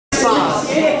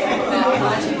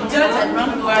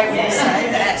way when you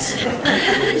say that.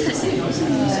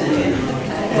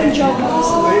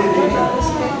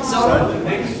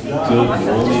 Good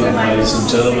morning, ladies and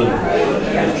gentlemen.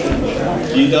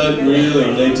 You don't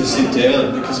really need to sit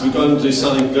down because we're going to do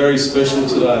something very special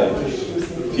today.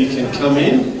 If you can come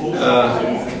in,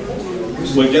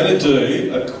 we're going to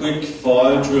do a quick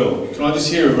fire drill. Can I just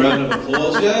hear a round of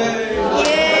applause? Yay!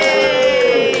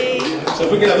 Yay! So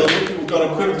if we can have a look, we've got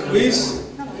a quick quiz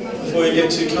before you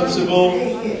get too comfortable.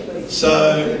 So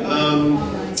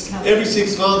every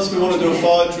 6 months we want to do a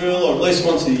fire drill, or at least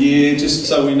once a year, just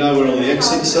so we know where all the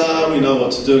exits are, we know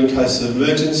what to do in case of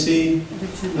emergency.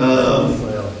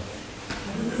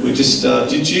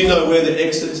 Did you know where the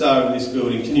exits are in this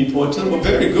building? Can you point to them? Well,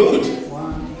 very good.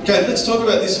 Okay, let's talk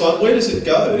about this one. Where does it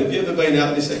go? Have you ever been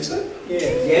out this exit?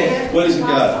 Yeah. Where does it go?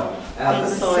 Out the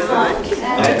side.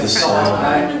 Out the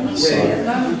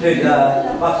side.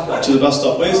 To the bus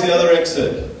stop. Where's the other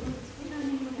exit?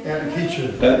 Out the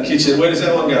kitchen. Out the kitchen. Where does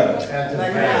that one go? Out the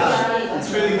backyard.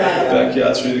 Through the gate.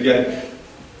 Backyard, through the gate.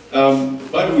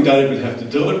 Maybe we don't even have to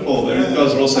do it, Paul. You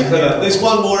guys are all so clever. There's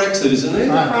one more exit, isn't there?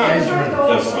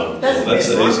 The front. That's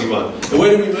the easy one. And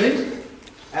where do we meet?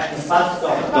 At the bus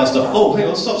stop. Bus stop. Oh, hang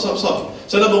on. Stop.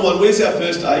 So number one, where's our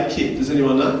first aid kit? Does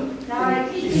anyone know?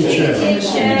 Kitchen. In the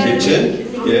kitchen.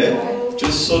 Yeah.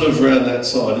 Just sort of round that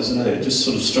side, isn't it? Just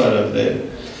sort of straight over there.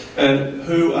 And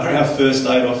who are our first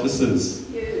aid officers?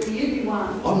 You be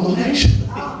one. I'm not actually.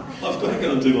 I've got to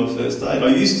go and do my first aid. I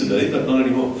used to be, but not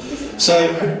anymore. So,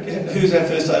 who's our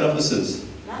first aid officers?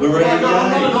 Maria. I'm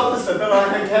not an officer, but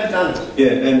I have done it.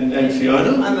 Yeah, and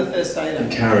Fiona. I'm a first aider.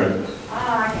 And Karen.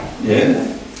 Ah, okay.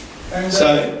 Yeah. And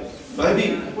So,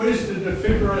 maybe. where's the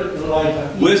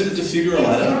defibrillator? Where's the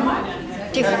defibrillator?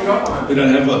 Have you got one? We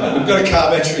don't have one. We've got a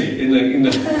car battery in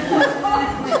the.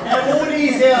 Our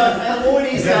Audie's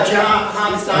our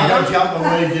hard I starter. got jump the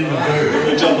lead in the boot.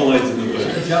 The jumper leads in the boot.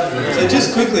 So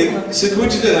just quickly, so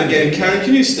could you do that again? Karen,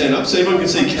 can you stand up so everyone can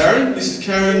see Karen? This is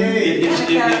Karen. First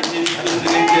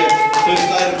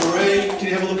aid of Marie. Can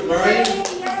you have a look at Marie?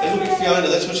 And look at Fiona.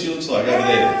 That's what she looks like over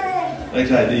there.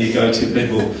 Okay, there you go, two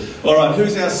people. All right,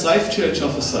 who's our safe church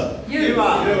officer? You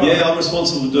are. Yeah, I'm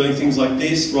responsible for doing things like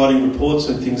this, writing reports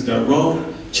when things go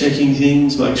wrong, checking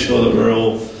things, make sure that we're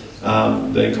all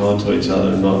being kind to each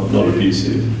other and not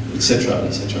abusive, etc.,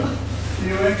 etc. Do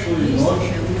you actually lodge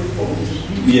your reports?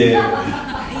 Yeah,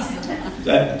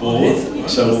 that board.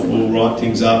 So we'll write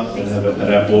things up and have it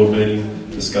at our board meeting,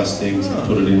 discuss things, and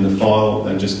put it in the file,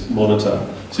 and just monitor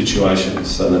situations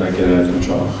so they don't get out of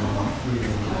control.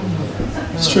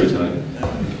 It's true, Tony.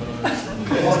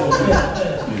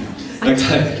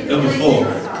 Okay, number 4.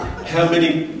 How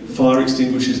many fire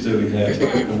extinguishers do we have,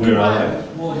 and where are they?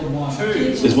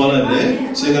 Two. There's one over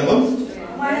there. See that one?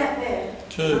 One out there.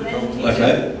 Two.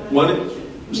 Okay. One.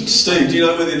 Steve, do you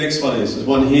know where the next one is? There's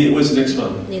one here. Where's the next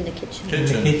one? In the kitchen.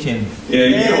 Kitchen. Yeah,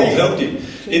 you all helped him.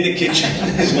 In the kitchen,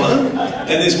 there's one, and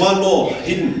there's one more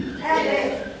hidden. Out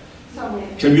there. Somewhere.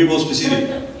 Can you be more specific?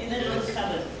 In the little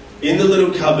cupboard. In the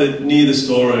little cupboard near the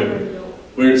storeroom,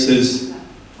 where it says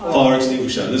fire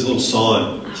extinguisher. There's a little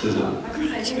sign that says it.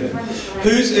 Yeah.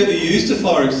 Who's ever used a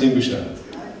fire extinguisher?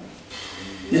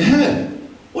 You have.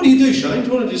 What do you do, Shane? Do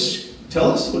you want to just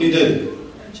tell us? What do you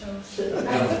do?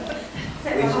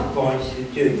 There's a point you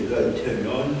do, you've got to turn it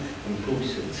on and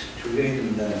push the string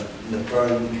and the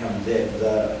foam comes out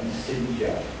the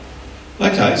extinguisher.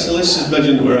 Okay, so let's just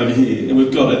imagine that we're over here and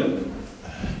we've got it.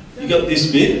 You got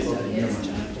this bit,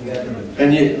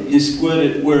 and you squirt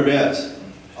it whereabouts?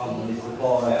 On the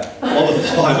fire. On the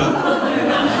fire.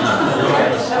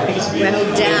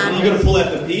 Well done. You've got to pull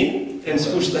out the pin and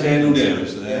squish the handle down.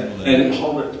 And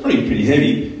hold it, pretty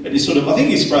heavy. And you sort of, I think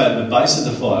you spray it at the base of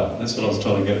the fire. That's what I was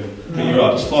trying to get. But you're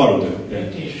right, fire will do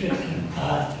it.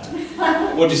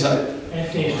 Yeah. What'd you say?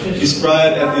 You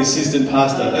spray it at the assistant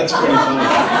pastor. That's pretty funny.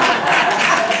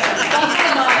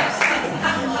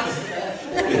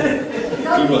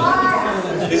 Good one.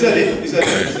 Is that it?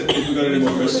 Have we got any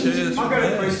more questions? I've got a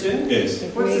question. Yes.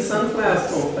 What's the sunflowers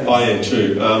for, please? Oh yeah,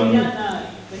 true.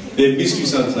 They're mystery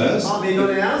sunflowers. Oh, they're not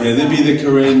ours? Yeah, they'd be the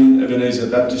Karen Ebenezer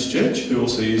Baptist Church, who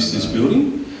also use this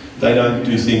building. They don't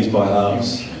do things by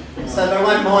halves. So they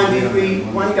won't mind if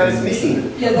one goes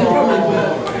missing? Yeah, they probably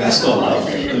will. That's not love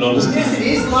and honesty. Yes, it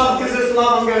is love, because it's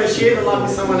love I'm going to share the love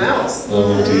with someone else.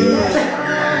 Oh dear.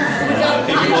 I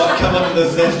think you might come under the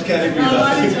theft category though.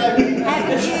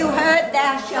 Haven't you heard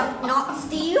thou shalt not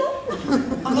steal?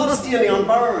 I'm not stealing, I'm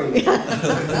borrowing.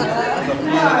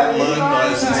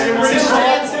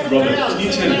 Robert, can you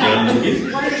turn it down a little bit?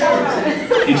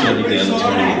 Can you turn it down a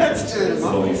tiny bit?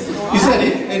 Is that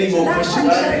it? Any more questions?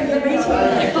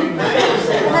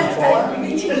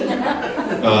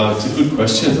 Oh, It's a good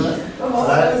question.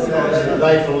 Are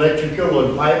they for electrical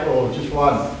and paper or just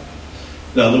one?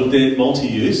 Now look, they're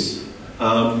multi-use.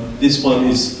 This one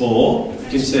is for, you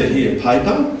can see it here,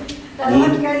 paper,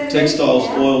 wood, textiles,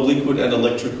 oil, liquid and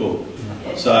electrical.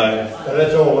 So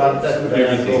that's all, that's what they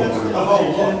everything.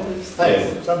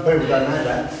 Hey, some people don't know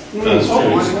that. That's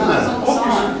true.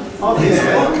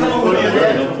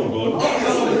 Very helpful, Gordon.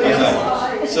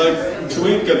 Okay, so can we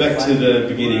go back to the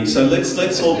beginning? So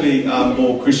let's all be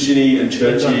more Christian-y and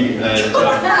churchy and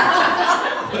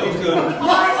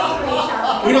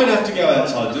we don't have to go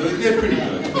outside, do we? They're pretty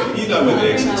good. But you know where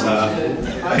the exits are.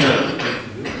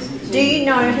 Do you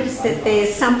notice that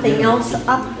there's something else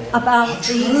up above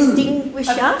the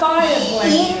extinguisher? A fire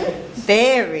blanket. In?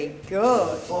 Very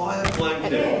good. Fire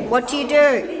blanket. What do you do?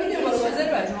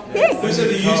 Yes. Who's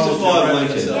ever used a fire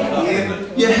blanket?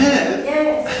 You have?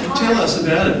 Yes. Tell us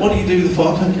about it. What do you do with a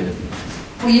fire blanket?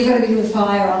 Well, you've got to do a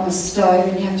fire on the stove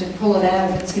and you have to pull it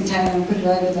out of its container and put it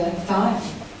over the fire.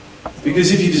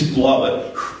 Because if you just blow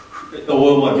it, the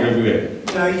oil might be everywhere.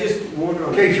 No, you just water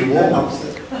on Keeps you warm. Oh,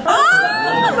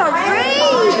 Marie!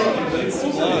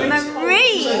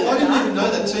 Marie! So I didn't even know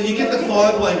that. So you get the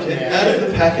fire blanket out of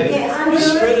the packet, you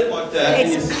spread it like that,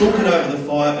 and you cook it over the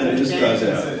fire, and it just goes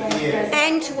out.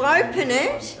 And to open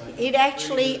it, it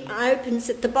actually opens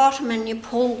at the bottom and you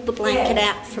pull the blanket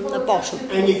out from the bottom.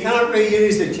 And you can't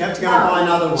reuse it, you have to go and buy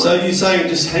another one. So you're saying it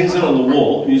just hangs it on the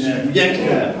wall, you just yank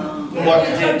it out, like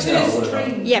a hand towel or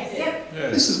whatever. Yep.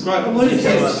 This is great. I'm learning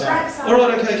things. All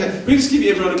right, okay. We just give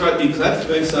everyone a great big clap for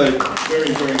being so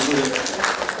very, very good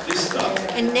at this stuff.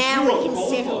 And now You're we can all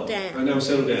settle qualified. down. And now we'll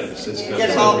settle down. Let's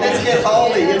Get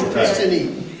holy and Christian-y.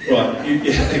 Right,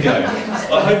 okay.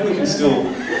 I hope we can still.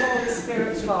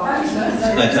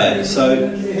 Okay, so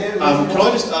can I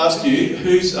just ask you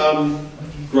who's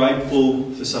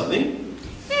grateful for something?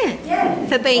 Yeah.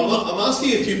 For being I'm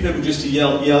asking a few people just to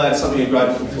yell out something you're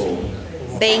grateful for.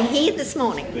 being here this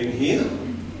morning. Being here.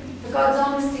 For God's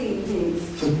honesty, please.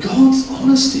 For God's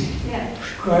honesty. Yeah.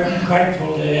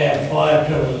 Grateful that our fire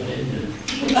drill ended.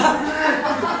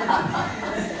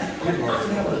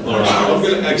 All right, I'm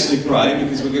going to actually pray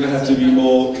because we're going to have to be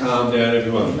more calm down,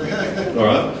 everyone. All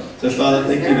right. So, Father,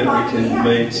 thank you that we can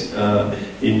meet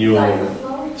in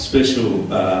your special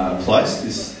place,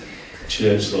 this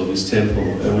church, Lord, this temple,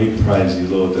 and we praise you,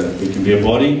 Lord, that we can be a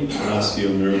body and ask you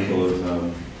a miracle of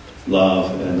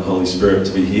love and the Holy Spirit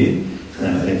to be here.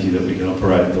 Thank you that we can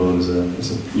operate, Lord,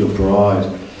 as your bride.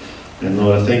 And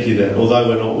Lord, I thank you that although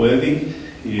we're not worthy,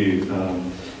 you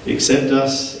accept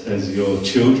us as your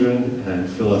children and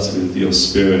fill us with your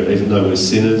Spirit, even though we're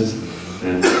sinners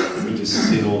and we just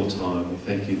sin all the time. We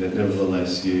thank you that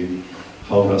nevertheless you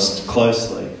hold us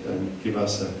closely and give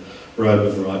us a robe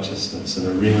of righteousness and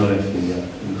a ring on our finger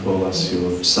and call us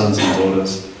your sons and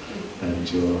daughters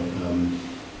and your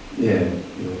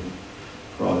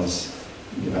prize,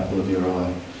 your apple of your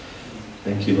eye.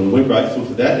 Thank you, Lord. We're grateful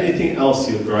for that. Anything else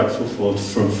you're grateful for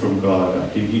from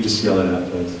God? You just yell it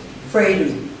out, please.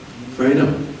 Freedom.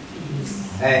 Freedom.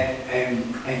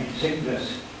 And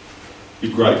sickness.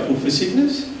 You're grateful for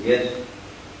sickness? Yes.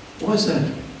 Why is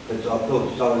that? Because I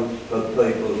feel sorry for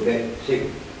people who get sick.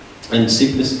 And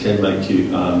sickness can make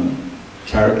you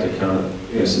character, can't it?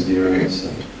 Yeah. Perseverance.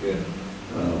 Yeah.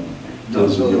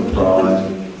 Deals with your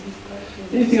pride.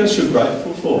 Anything else you're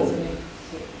grateful for?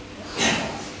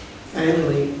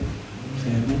 Family.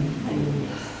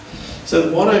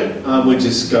 So why don't we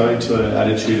just go into an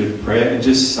attitude of prayer and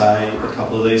just say a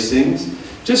couple of these things.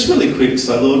 Just really quick.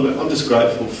 So Lord, I'm just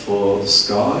grateful for the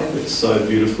sky. It's so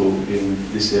beautiful in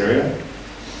this area.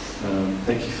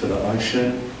 Thank you for the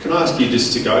ocean. Can I ask you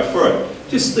just to go for it?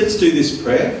 Just let's do this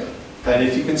prayer. And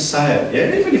if you can say it,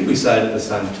 yeah, even if we say it at the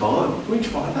same time, can we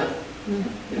try that? Yeah.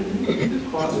 Just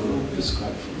quietly, Lord, just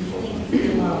grateful for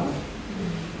you.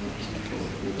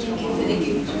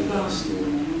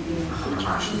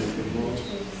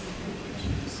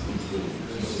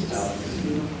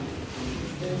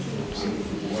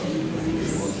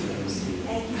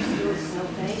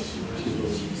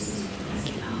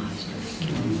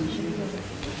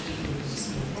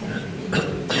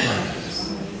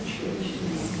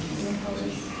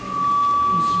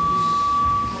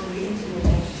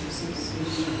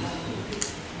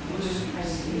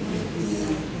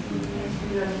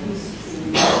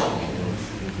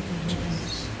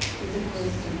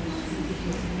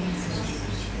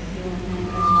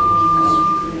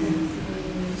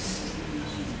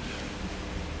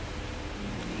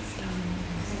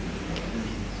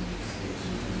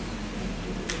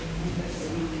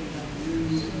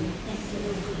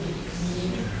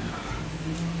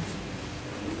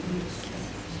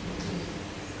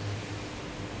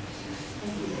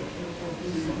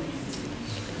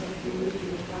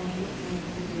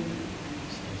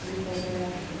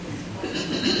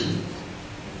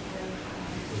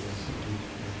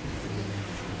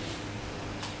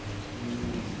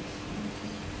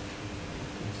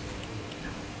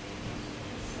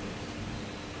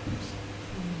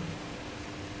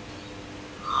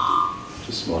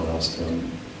 just might ask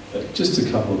just a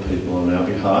couple of people on our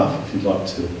behalf, if you'd like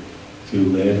to feel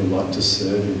led or like to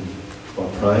serve by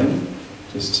praying,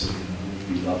 just to,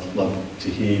 we'd love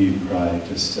to hear you pray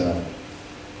just on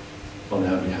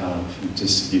our behalf, and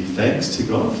just to give thanks to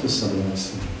God for some of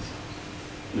those things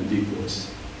in a big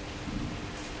voice.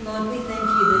 Lord, we thank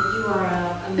you that you are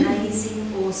an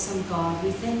amazing, awesome God. We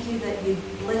thank you that you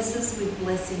bless us with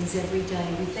blessings every day.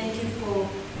 We thank you for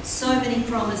so many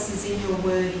promises in your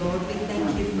word, Lord. We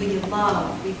thank you for your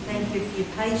love. We thank you for your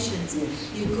patience,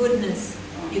 your goodness,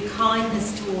 your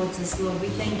kindness towards us, Lord. We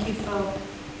thank you for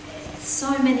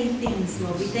so many things,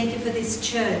 Lord. We thank you for this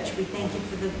church. We thank you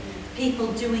for the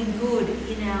people doing good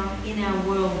in our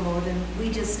world, Lord. And we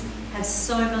just have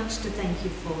so much to thank you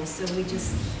for. So we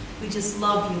just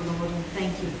love you, Lord, and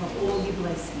thank you for all your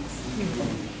blessings.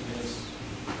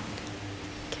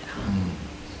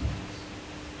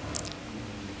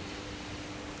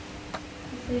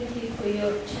 Thank you for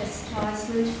your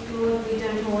chastisement, Lord. We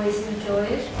don't always enjoy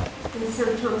it, and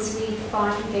sometimes we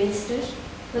fight against it.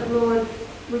 But Lord,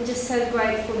 we're just so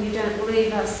grateful you don't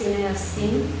leave us in our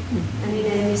sin and in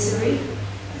our misery.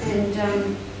 And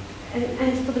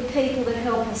for the people that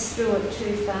help us through it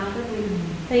too, Father. We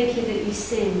thank you that you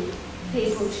send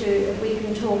people that we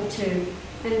can talk to.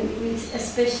 And we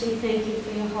especially thank you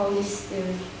for your Holy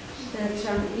Spirit, that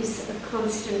is a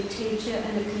constant teacher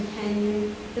and a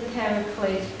companion, the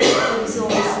Paraclete, that is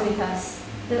always with us,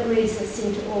 that leads us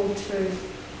into all truth.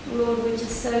 Lord, we're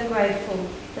just so grateful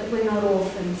that we're not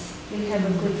orphans. We have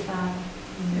a good Father.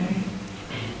 Amen.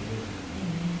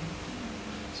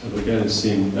 So we're going to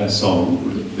sing a song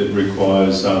that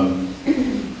requires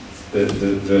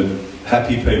the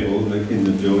happy people in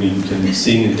the building can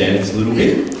sing and dance a little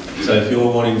bit. So if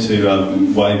you're wanting to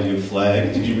wave your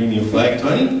flag, did you bring your flag,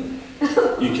 Tony?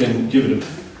 You can give it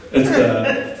it's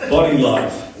body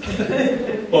life.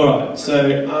 All right, so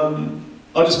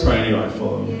I'll just pray anyway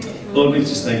for them. Lord, we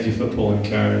just thank you for Paul and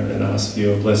Karen and ask for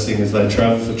your blessing as they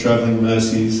travel, for travelling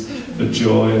mercies, for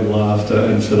joy and laughter,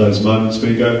 and for those moments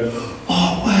where you go,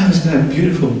 oh wow, isn't that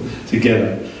beautiful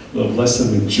together. Lord, bless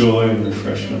them with joy and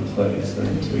refreshment, please.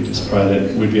 And we just pray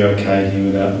that we'd be okay here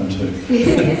without them too.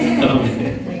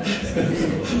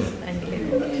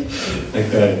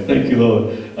 Okay, thank you,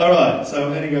 Lord. All right, so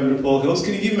I'm heading over to Paul Hills.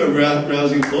 Can you give him a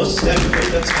rousing applause? Stand your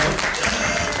feet, that's fine.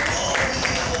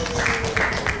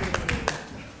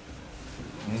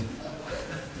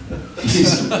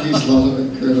 He's lot of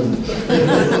incredible.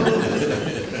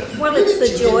 Well, it's the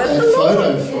joy of the Lord. Photo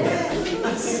for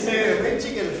Where'd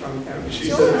you get it from, Karen? I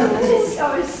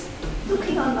was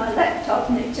looking on my laptop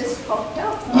and it just popped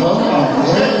up. Oh,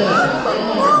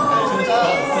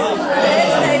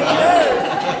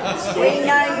 We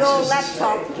know your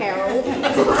laptop, Carol.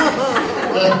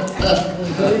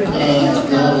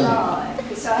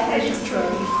 Because I had it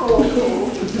from 4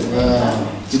 calls. Wow.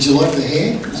 Did you like the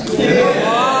hair?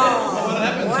 Wow.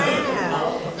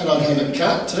 And I'd have it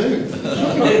cut too.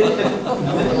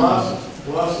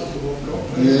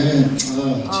 Yeah.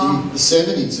 Oh, gee. The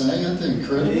 70s, eh? Aren't they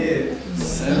incredible? Yeah.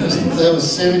 That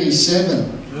was 77.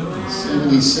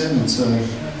 77, so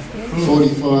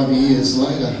 45 years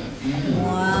later. Yeah.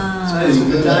 Wow. Those were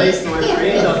the days, my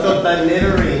friend. I thought they'd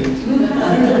never end.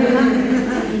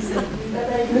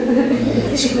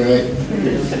 That's great.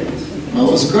 Oh,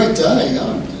 it was a great day.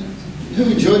 Who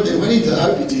enjoyed their wedding day? I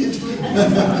hope you did.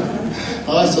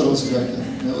 I thought it was a great day.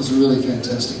 That was really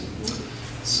fantastic.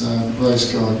 So,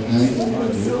 praise God. Eh?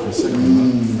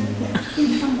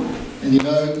 And you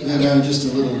know, just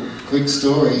a little quick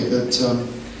story that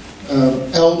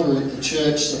elder at the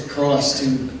Church of Christ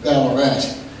in Ballarat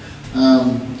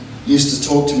used to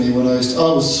talk to me when I was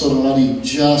sort of only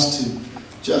just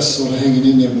sort of hanging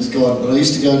in there with God, but I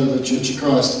used to go to the Church of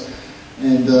Christ,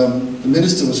 and the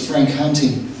minister was Frank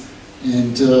Hunting,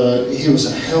 and he was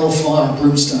a hellfire and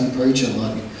brimstone preacher.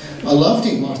 Like, I loved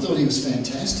him. I thought he was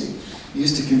fantastic. He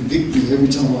used to convict me every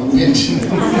time I went.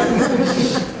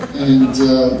 and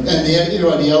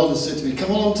the elder said to me,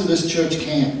 "Come along to this church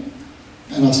camp."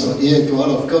 And I thought, yeah, God,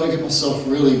 I've got to get myself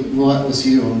really right with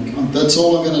you. That's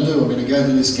all I'm going to do. I'm going to go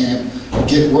to this camp and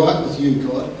get right with you,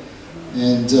 God.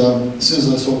 And as soon as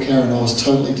I saw Karen, I was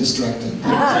totally distracted.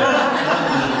 That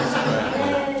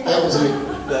was it.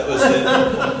 That was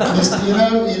it.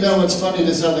 You know what's funny?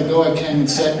 This other guy came and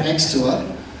sat next to her.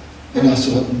 And I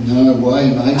thought, no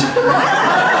way, mate.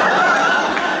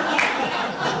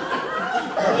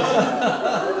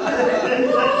 It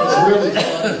was really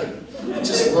funny. It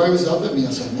just rose up at me.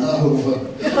 I said, no.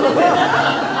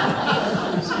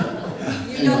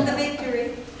 You got the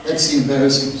victory. That's the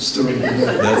embarrassing story.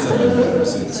 That's an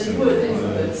embarrassing story.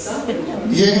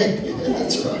 Yeah,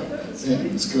 that's right. Yeah,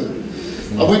 it's good.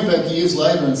 I went back years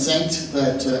later and thanked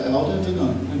that elder, didn't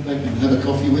I? Went back and had a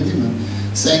coffee with him and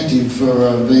thanked him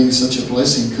for being such a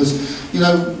blessing. Because, you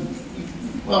know,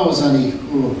 I was only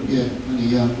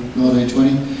young, 19,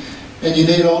 20. And you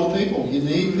need older people. You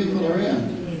need people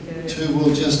around who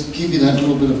will just give you that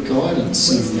little bit of guidance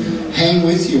and hang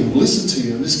with you and listen to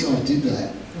you. And this guy did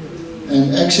that.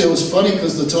 And actually it was funny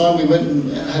because the time we went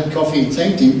and had coffee and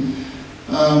thanked him,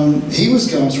 he was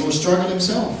going through a struggle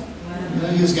himself. You know,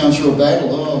 he was going through a battle.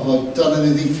 Oh, have I done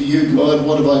anything for you, God?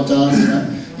 What have I done? You know,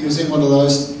 he was in one of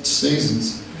those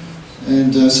seasons.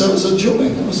 And so it was a joy.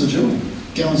 That was a joy.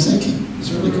 Go and thank him. It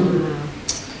was really good.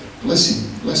 Bless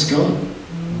him. Bless God.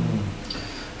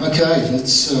 Okay,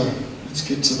 let's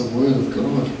get to the Word of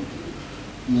God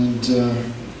and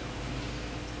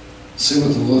see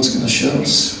what the Lord's going to show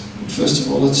us. First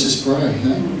of all, let's just pray.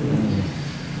 Hey?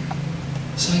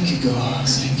 Thank you, God.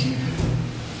 Thank you.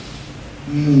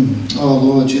 Oh,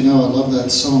 Lord, you know I love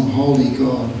that song, Holy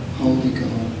God, Holy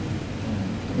God,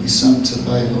 that we sung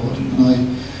today, Lord.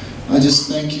 And I just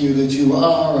thank you that you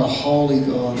are a holy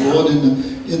God. Lord,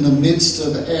 in the midst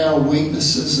of our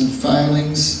weaknesses and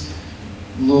failings,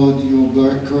 Lord,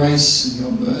 your grace and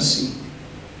your mercy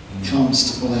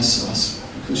comes to bless us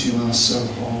because you are so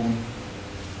holy.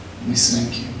 We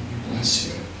thank you. We bless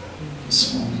you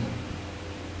this morning.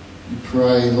 We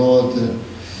pray, Lord, that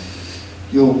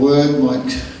your word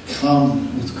might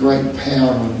come with great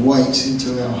power and weight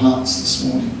into our hearts this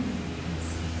morning.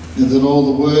 And that all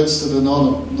the words that are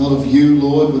not of you,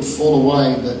 Lord, would fall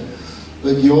away,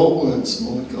 but your words,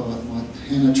 Lord God, might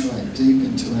penetrate deep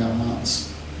into our hearts.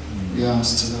 We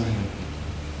ask today.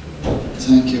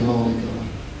 Thank you, Holy God.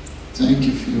 Thank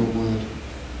you for your word.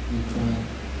 We pray.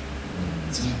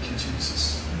 Thank you,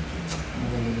 Jesus.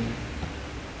 Hallelujah.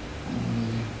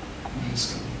 Hallelujah. Praise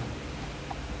God.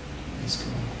 Praise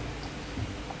God.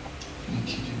 Thank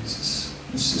you, Jesus.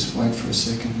 Let's just wait for a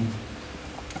second and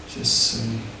just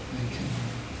see. Thank you.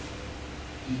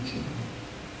 Thank you.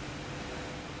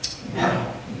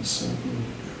 Oh, you're so good.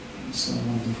 You're so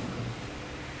wonderful.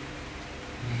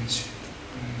 Praise you.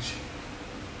 Praise you.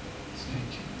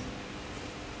 Thank you.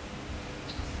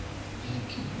 Thank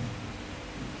you.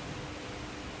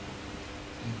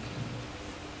 Thank you.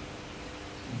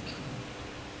 Thank you.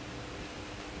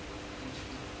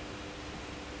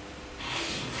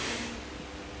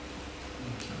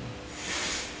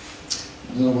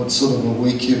 I don't know what sort of a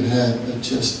week you've had, but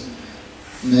just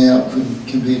now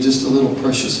can be just a little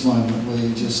precious moment where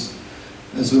you just,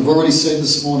 as we've already said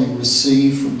this morning,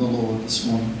 receive from the Lord this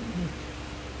morning.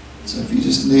 So if you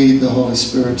just need the Holy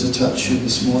Spirit to touch you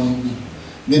this morning,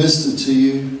 minister to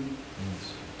you,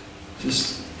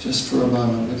 just for a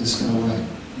moment, we're just going to wait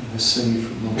and receive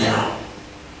from the Lord.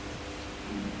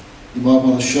 You might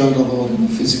want to show the Lord in a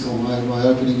physical way by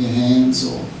opening your hands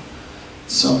or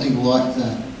something like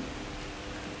that.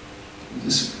 We're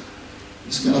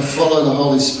just going to follow the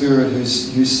Holy Spirit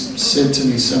who's said to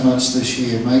me so much this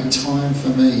year, make time for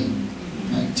me.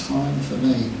 Make time for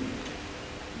me.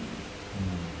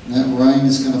 And that rain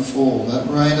is going to fall. That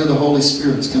rain of the Holy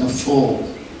Spirit is going to fall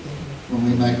when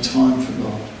we make time for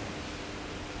God.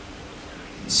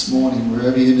 This morning,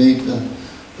 wherever you need the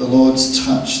Lord's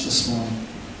touch this morning,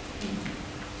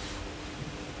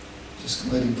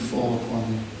 just let him fall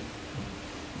upon you.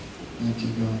 Thank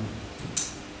you, God.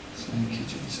 Thank you,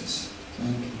 Jesus.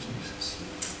 Thank you, Jesus.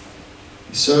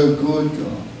 You're so good,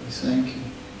 God. We thank you.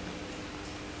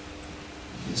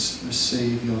 Just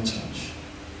receive your touch.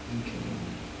 Thank you, Lord.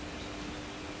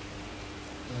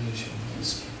 Praise your Holy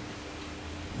Spirit.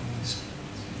 Holy Spirit,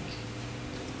 thank you.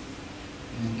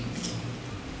 Thank you, God.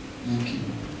 Thank you,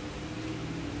 Lord.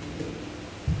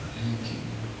 Thank you,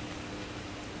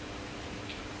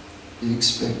 Lord. Be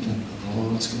expectant that the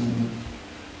Lord's going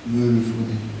to move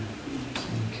within you.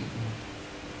 Thank you, Lord.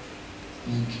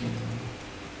 Thank you, Lord.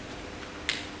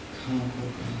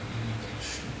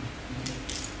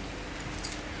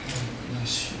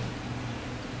 Bless you.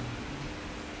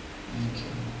 Thank you,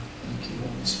 Lord. Thank you,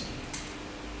 Holy Spirit.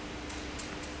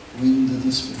 Wind of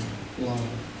the Spirit, blow.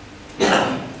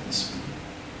 The Spirit.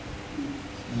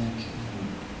 Thank you,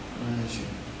 Lord. Praise you.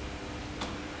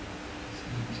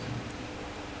 Thank you.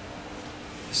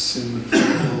 Receive from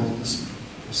the Lord this morning.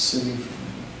 Receive from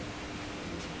the Lord.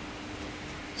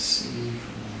 Receive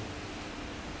from the Lord.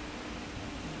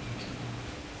 Thank you, Lord.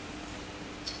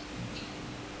 Thank you.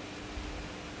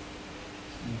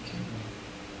 Thank you, Lord.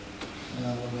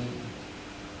 Hallelujah.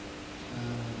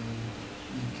 Hallelujah.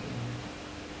 Thank you, Lord.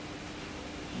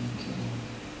 Thank you, Lord.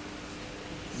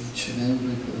 Each and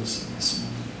every person this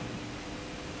morning.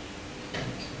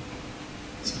 Thank you.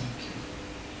 Thank you.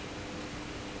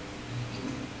 Thank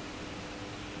you.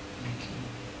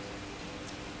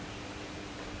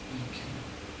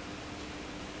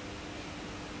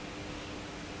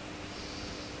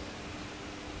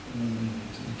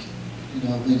 You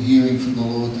know, I've been hearing from the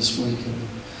Lord this week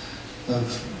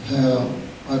of how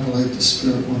I believe the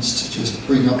Spirit wants to just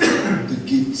bring up the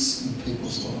gifts in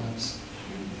people's lives.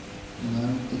 You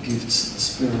know, the gifts of the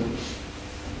Spirit.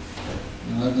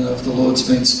 And I don't know if the Lord's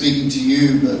been speaking to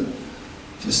you, but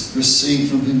just receive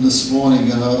from Him this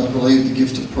morning. And I believe the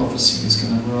gift of prophecy is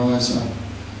going to rise up.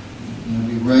 You know,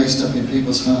 be raised up in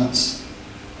people's hearts.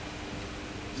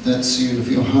 If that's you, if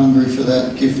you're hungry for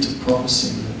that gift of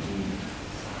prophecy,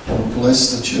 that will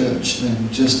bless the church, then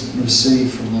just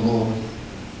receive from the Lord.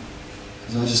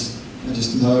 Because I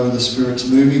just know the Spirit's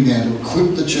moving now to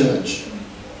equip the church.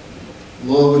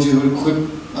 Lord, would you equip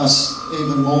us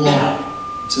even more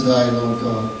today, Lord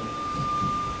God.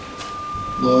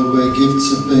 Lord, where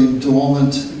gifts have been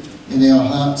dormant in our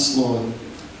hearts, Lord,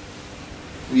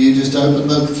 will you just open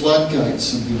the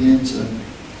floodgates and begin to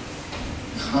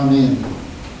come in,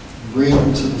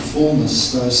 bring to the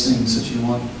fullness those things that you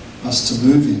want us to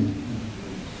move in.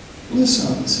 Bless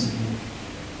others in here.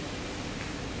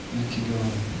 Thank you,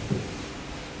 God.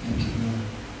 Thank you, God.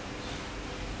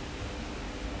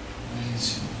 Praise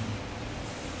you.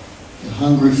 You're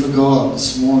hungry for God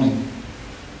this morning.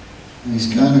 And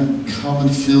He's going to come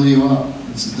and fill you up.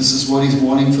 This is what He's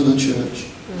wanting for the church.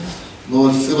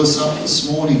 Lord, fill us up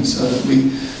this morning so that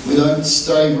we don't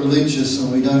stay religious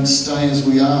and we don't stay as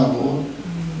we are, Lord.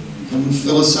 Come and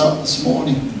fill us up this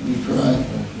morning, we pray.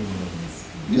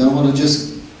 We don't want to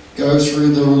just go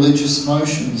through the religious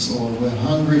motions, Lord. We're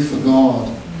hungry for God.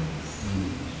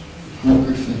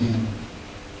 Hungry for Him.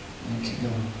 Thank you,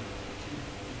 God.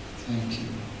 Thank you.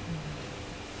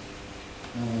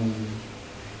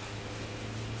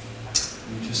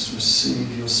 We just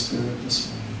receive your Spirit this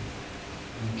morning.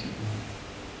 Thank you, God.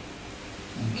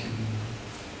 Thank you, God.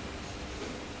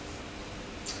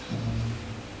 Hallelujah.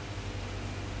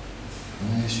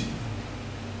 Praise you.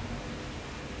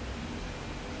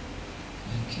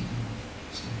 Thank you, God.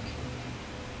 Thank you.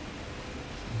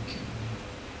 Thank you, God.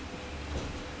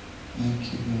 Thank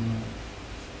you, God.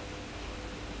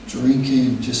 Drink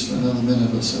in, just for another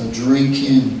minute or so, drink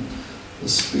in the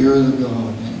Spirit of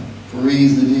God now.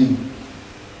 Breathe it in.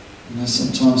 You know,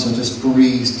 sometimes I just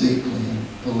breathe deeply and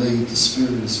believe the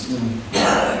Spirit is filling.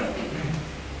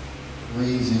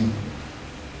 Breathe in.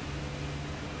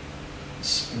 The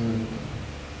Spirit of God.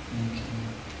 Thank you.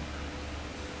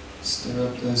 Stir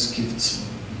up those gifts,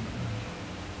 Lord,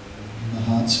 in the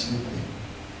hearts of your people.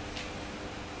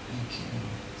 Thank you.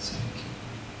 Thank you.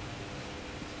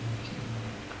 Thank you.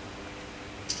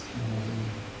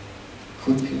 Hallelujah.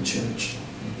 Equip your church,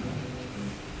 Lord.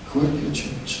 Equip your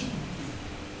church, Lord.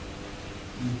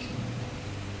 Thank you.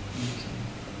 Thank you.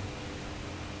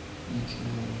 Thank you,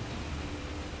 Lord.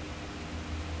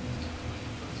 Thank you.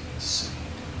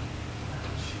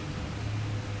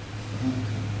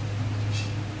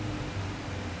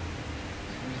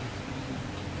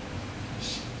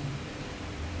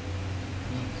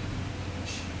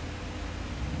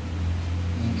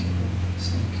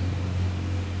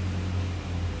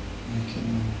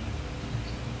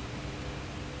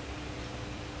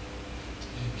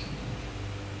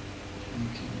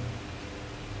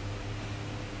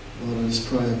 Lord, I just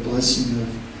pray a blessing of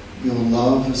your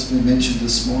love as we mentioned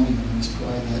this morning. I just pray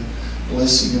that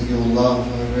blessing of your love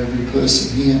over every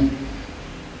person here.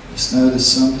 I just know there's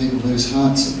some people whose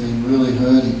hearts have been really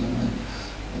hurting. And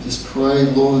I just pray,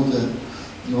 Lord, that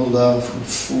your love would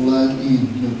flood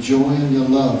in, your joy and your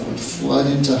love would flood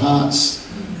into hearts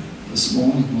this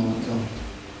morning, Lord God.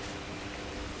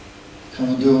 Come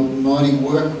and do a mighty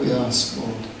work, we ask,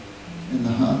 Lord, in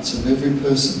the hearts of every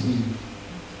person here.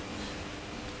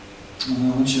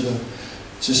 And I want you to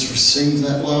just receive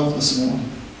that love this morning.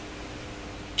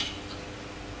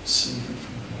 Receive it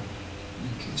from God.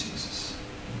 Thank you, Jesus.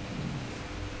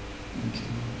 Thank you.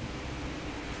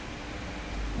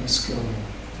 Let's go.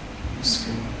 Let's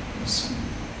go. Let's go.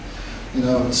 You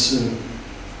know, it's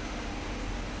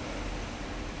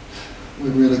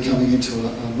we're really coming into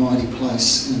a mighty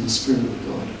place in the Spirit of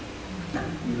God.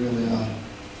 We really are.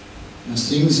 As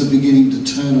things are beginning to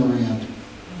turn around.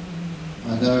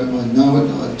 I know it.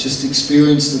 I've just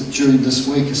experienced it during this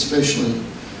week, especially.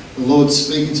 The Lord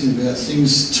speaking to me about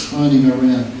things turning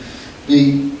around.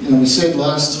 We said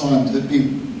last time that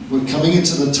we're coming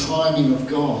into the timing of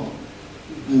God,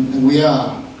 and we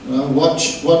are.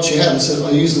 Watch out.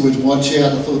 I used the word watch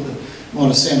out. I thought that might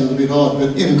have sounded a bit odd,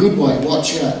 but in a good way.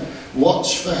 Watch out.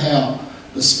 Watch for how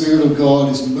the Spirit of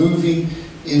God is moving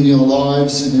in your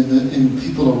lives and in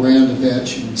people around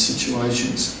about you in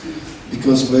situations.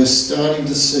 Because we're starting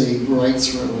to see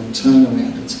breakthrough and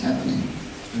turnaround. It's happening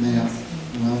now.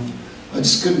 I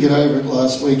just couldn't get over it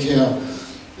last week how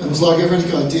It was like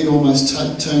everything I did almost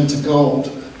turned to gold.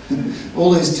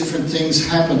 All these different things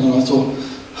happened, and I thought,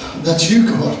 that's you,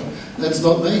 God. That's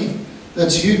not me.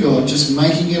 That's you, God, just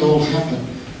making it all happen.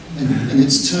 And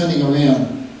it's turning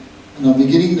around. And I'm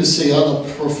beginning to see other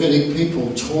prophetic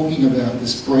people talking about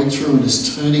this breakthrough and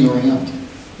this turning around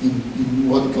in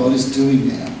what God is doing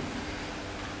now.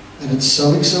 And it's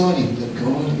so exciting that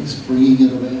God is bringing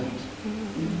it about.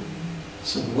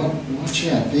 So watch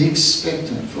out. Be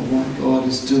expectant for what God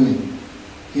is doing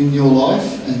in your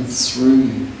life and through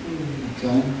you.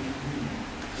 Okay?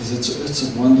 Because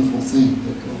it's a wonderful thing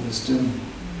that God is doing.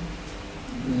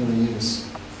 It really is.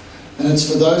 And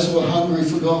it's for those who are hungry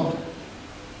for God.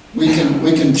 We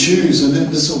can choose, and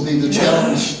this will be the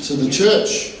challenge to the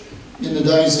church in the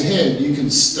days ahead. You can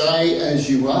stay as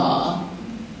you are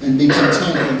and be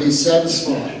content and be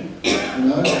satisfied. You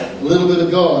know, a little bit of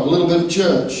God, a little bit of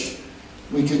church.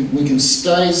 We can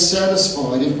stay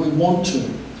satisfied if we want to.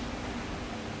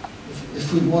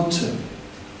 If we want to.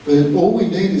 But all we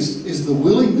need is the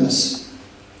willingness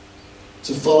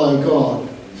to follow God.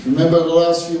 Remember the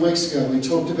last few weeks ago we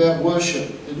talked about worship,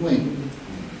 didn't we?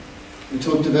 We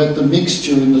talked about the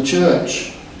mixture in the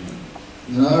church,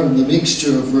 you know, the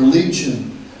mixture of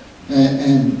religion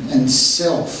and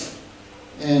self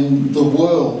and the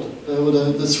world. They were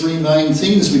the three main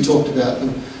things we talked about,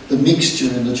 the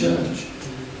mixture in the church.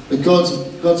 But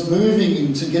God's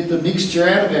moving to get the mixture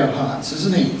out of our hearts,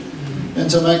 isn't He? And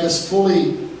to make us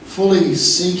fully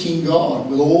seeking God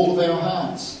with all of our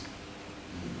hearts.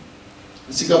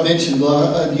 I think I mentioned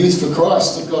Youth for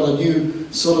Christ have got a new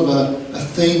sort of a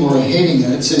theme or a heading,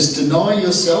 and it says, deny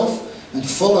yourself and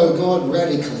follow God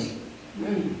radically.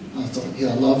 I thought, yeah,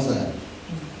 I love that.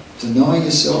 Deny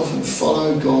yourself and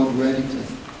follow God radically.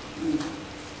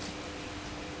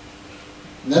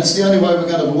 And that's the only way we're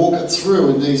going to walk it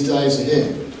through in these days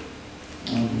ahead.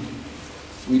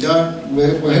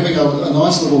 We're having a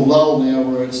nice little lull now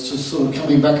where it's just sort of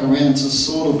coming back around to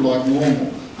sort of like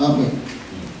normal, aren't we?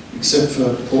 Except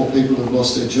for poor people who've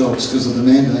lost their jobs because of the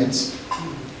mandates.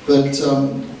 But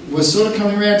we're sort of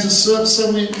coming around to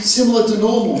something similar to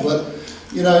normal. But,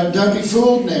 you know, don't be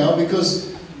fooled now,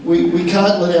 because we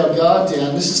can't let our guard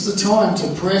down. This is the time to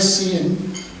press in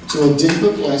to a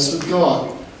deeper place with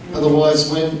God. Otherwise,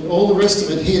 when all the rest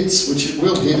of it hits, which it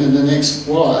will hit in the next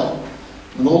while,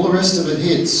 and all the rest of it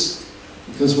hits,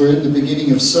 because we're in the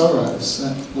beginning of sorrows,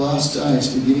 that last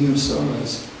days, beginning of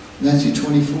sorrows, Matthew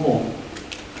 24.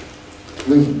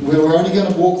 We're only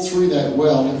going to walk through that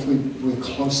well if we're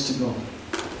close to God.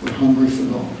 We're hungry for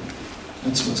God.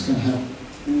 That's what's going to happen.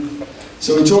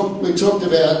 So we talked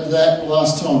about that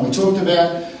last time. We talked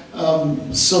about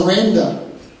surrender.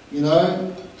 You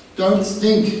know, don't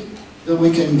think that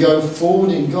we can go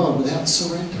forward in God without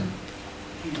surrender.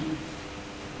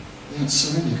 Without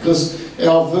surrender. Because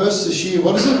our verse this year,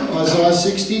 what is it? Isaiah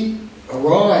 60?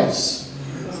 Arise.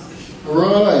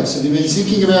 Arise. Have you been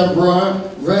thinking about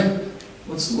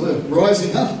what's the word?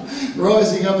 Rising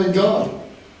up in God.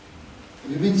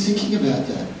 Have you been thinking about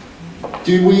that?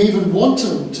 Do we even want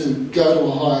to go to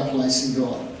a higher place in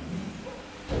God?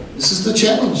 This is the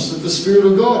challenge that the Spirit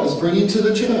of God is bringing to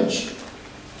the church.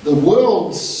 The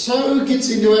world so gets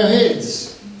into our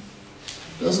heads,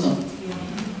 doesn't it?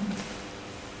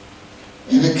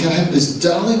 And it can have this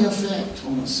dulling effect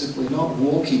on us if we're not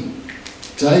walking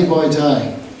day by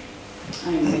day,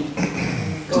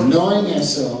 denying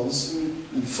ourselves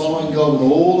and following God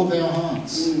with all of our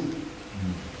hearts.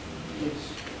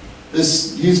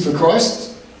 This Youth for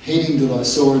Christ heading that I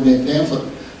saw in their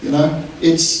pamphlet, you know,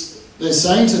 they're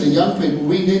saying to the young people,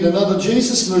 we need another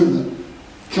Jesus movement.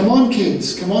 Come on,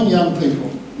 kids. Come on, young people.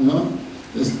 You know,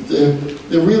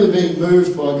 they're really being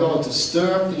moved by God to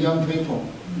stir up the young people.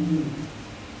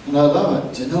 And I love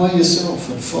it. Deny yourself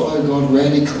and follow God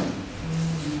radically.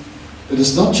 But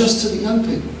it's not just to the young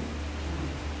people.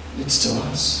 It's to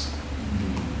us.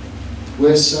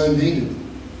 We're so needed.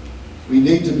 We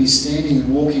need to be standing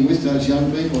and walking with those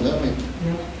young people, don't we?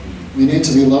 We need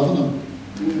to be loving them.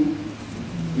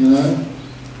 You know?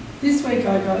 This week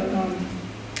I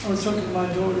was talking to my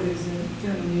daughter who's a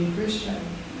fairly new Christian.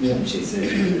 Yeah. And she said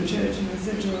to the church, and I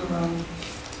said to her,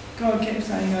 God kept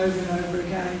saying over and over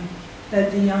again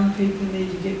that the young people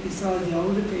need to get beside the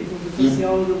older people, because the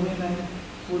older women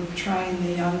would train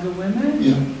the younger women.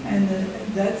 Yeah. And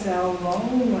that's our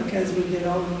role, like as we get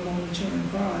older and more mature in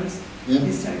Christ,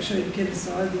 is to actually get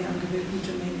beside the younger people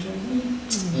to mentor them.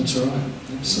 That's right,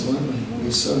 absolutely.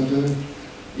 We so do.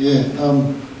 Yeah,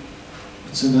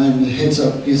 what's her name? The heads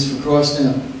up Youth for Christ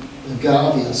now,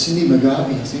 Garvey, Cindy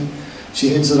McGarvey, I think. She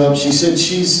heads it up. She said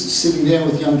she's sitting down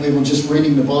with young people just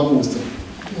reading the Bible with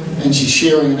them. And she's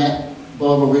sharing an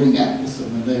Bible reading app with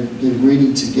them. and they're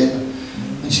reading together.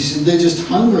 And she said they're just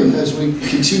hungry as we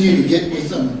continue to get with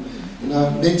them, you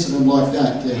know, mentor them like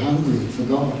that. They're hungry for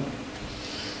God.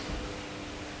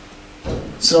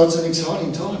 So it's an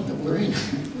exciting time that we're in.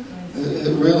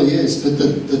 It really is. But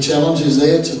the challenge is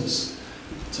there to us,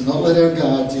 to not let our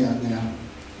guard down now,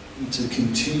 and to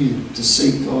continue to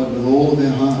seek God with all of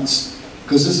our hearts.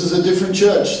 Because this is a different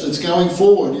church that's going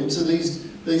forward into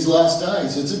these last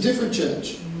days. It's a different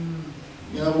church.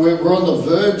 You know, we're on the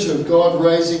verge of God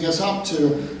raising us up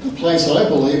to a place, I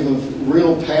believe, of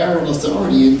real power and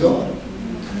authority in God.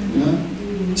 You know,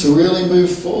 to really move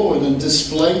forward and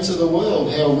display to the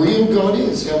world how real God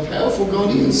is, how powerful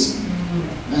God is,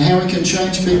 and how He can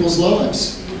change people's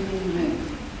lives.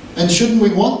 And shouldn't we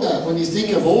want that when you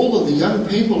think of all of the young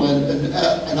people and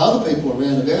other people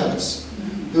around about us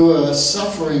who are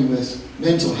suffering with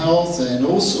mental health and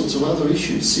all sorts of other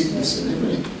issues, sickness and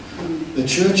everything? The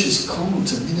church is called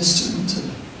to minister into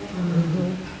them.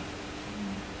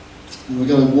 And we're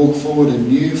going to walk forward in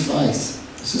new faith.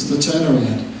 This is the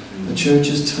turnaround. The church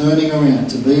is turning around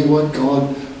to be what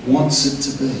God wants it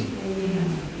to be.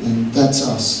 And that's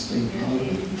us being part of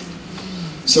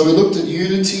it. So we looked at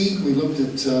unity. We looked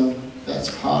at, that's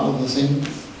part of the thing.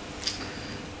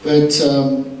 But,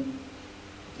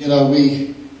 you know,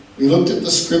 we looked at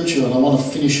the scripture, and I want to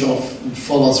finish off and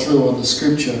follow through on the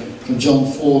scripture from John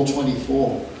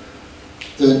 4:24.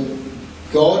 That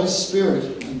God is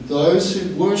spirit, and those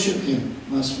who worship Him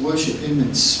must worship Him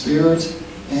in spirit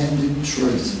and in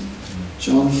truth.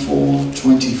 John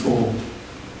 4:24.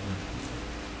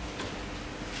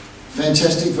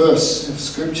 Fantastic verse of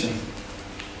scripture.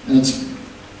 And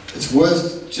it's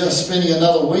worth just spending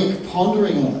another week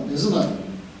pondering on it, isn't it?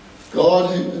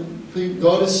 God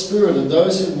is spirit, and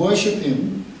those who worship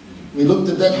Him. We looked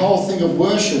at that whole thing of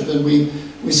worship, and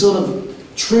we sort of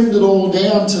trimmed it all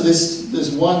down to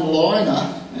this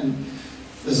one-liner, and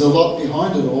there's a lot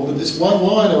behind it all, but this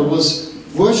one-liner was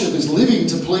worship is living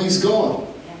to please God.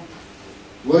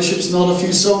 Worship's not a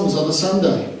few songs on a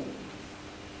Sunday,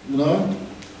 you know.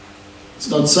 It's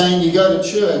not saying you go to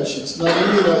church. It's not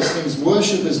any of those things.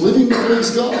 Worship is living to please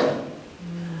God.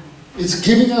 It's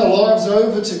giving our lives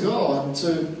over to God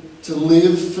to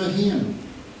live for Him.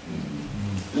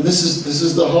 And this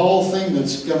is the whole thing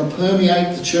that's going to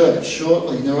permeate the church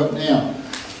shortly. Know it now.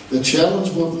 The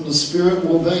challenge from the Spirit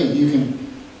will be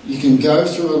you can go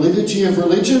through a liturgy of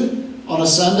religion on a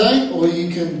Sunday, or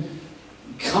you can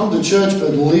come to church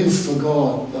but live for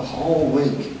God the whole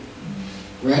week.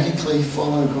 Radically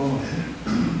follow God.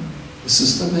 This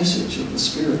is the message of the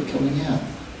Spirit coming out.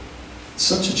 It's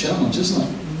such a challenge, isn't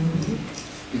it?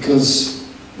 Because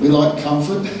we like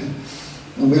comfort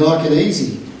and we like it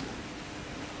easy.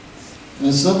 And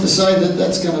it's not to say that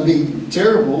that's going to be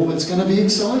terrible, it's going to be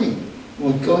exciting.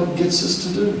 What God gets us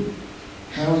to do.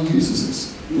 How He uses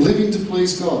us. Living to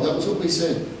please God. That was what we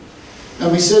said.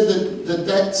 And we said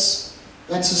that's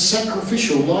a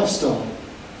sacrificial lifestyle.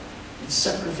 It's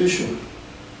sacrificial.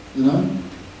 You know?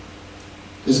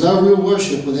 There's no real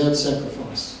worship without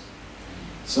sacrifice.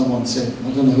 Someone said.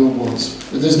 I don't know who it was.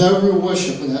 But there's no real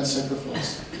worship without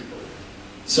sacrifice.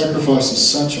 Sacrifice is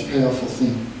such a powerful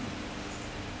thing.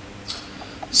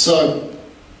 So,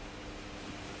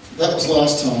 that was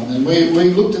last time. And we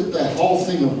looked at that whole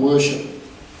thing of worship.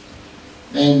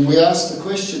 And we asked the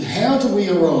question, how do we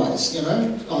arise? You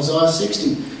know, Isaiah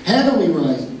 60. How do we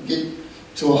rise, get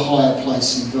to a higher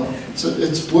place in God?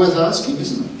 It's worth asking,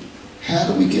 isn't it? How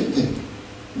do we get there?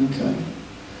 Okay.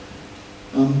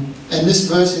 And this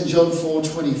verse in John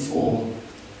 4:24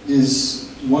 is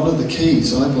one of the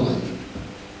keys, I believe,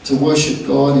 to worship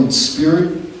God in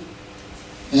spirit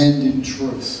and in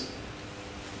truth.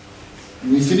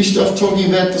 And we finished off talking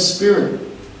about the Spirit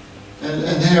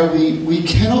and how we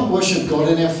cannot worship God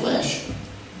in our flesh.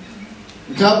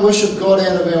 We can't worship God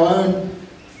out of our own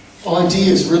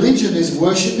ideas. Religion is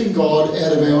worshipping God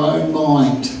out of our own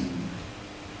mind.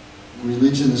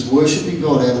 Religion is worshipping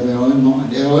God out of our own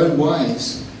mind, our own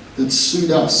ways that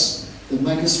suit us, that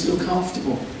make us feel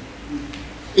comfortable,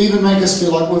 even make us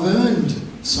feel like we've earned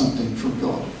something from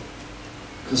God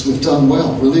because we've done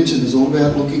well. Religion is all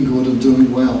about looking good and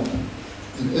doing well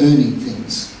and earning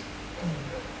things.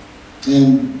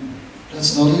 And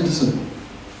that's not it, is it?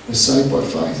 We're saved by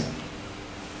faith.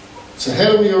 So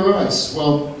how do we arise?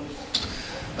 Well,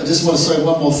 I just want to say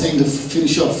one more thing to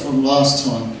finish off from last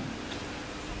time.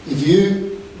 If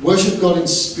you worship God in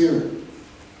spirit,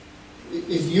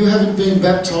 if you haven't been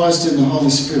baptized in the Holy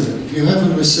Spirit, if you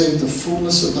haven't received the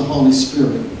fullness of the Holy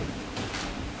Spirit,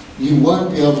 you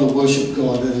won't be able to worship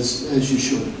God as you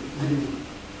should.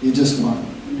 You just won't.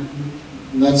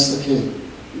 And that's the key.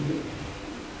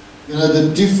 You know,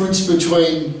 the difference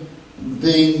between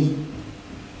being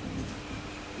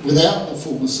without the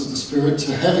fullness of the Spirit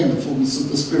to having the fullness of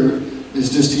the Spirit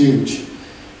is just huge.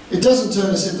 It doesn't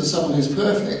turn us into someone who's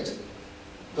perfect,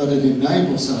 but it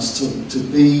enables us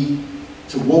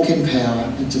to walk in power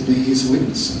and to be His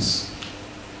witnesses.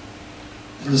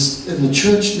 And the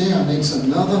church now needs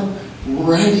another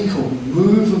radical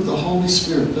move of the Holy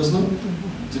Spirit, doesn't it?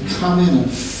 To come in and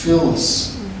fill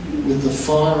us with the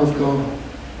fire of God.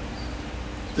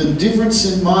 The difference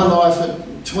in my life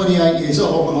at 28 years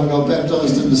old when I got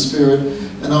baptised in the Spirit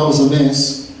and I was a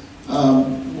mess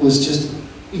was just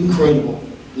incredible.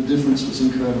 The difference was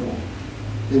incredible.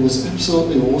 It was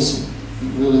absolutely awesome.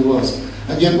 It really was.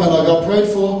 And yet when I got prayed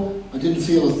for, I didn't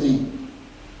feel a thing.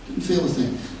 Didn't feel a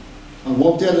thing. I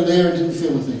walked out of there and didn't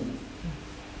feel a thing.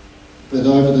 But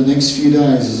over the next few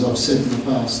days, as I've said in the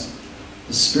past,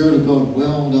 the Spirit of God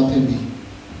welled up in me.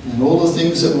 And all the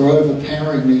things that were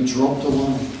overpowering me dropped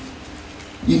away.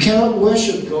 You cannot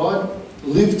worship God,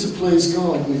 live to please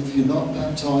God, if you're not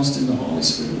baptised in the Holy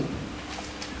Spirit.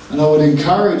 And I would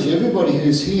encourage everybody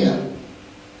who's here,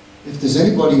 if there's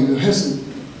anybody who hasn't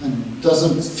and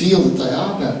doesn't feel that they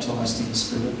are baptised in the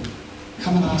Spirit,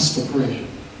 come and ask for prayer.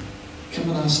 Come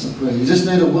and ask for prayer. You just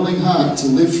need a willing heart to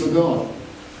live for God.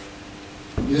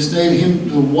 You just need Him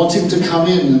to want Him to come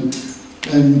in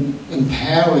and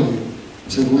empower you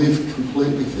to live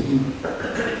completely for Him.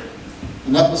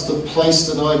 And that was the place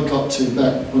that I got to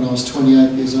back when I was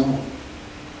 28 years old.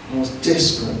 I was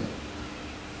desperate.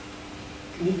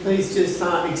 Can you please just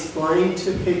explain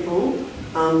to people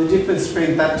the difference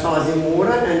between baptised in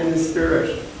water and in the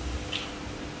Spirit?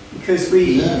 Because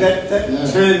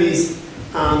that term is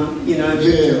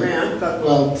moved around,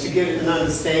 but to get an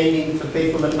understanding for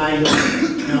people that may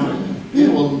not know.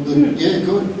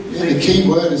 Good. Yeah, the key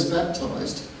word is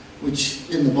baptised, which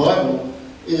in the Bible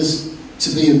is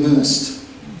to be immersed.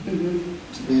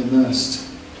 To be immersed.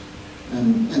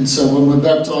 And so when we're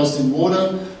baptised in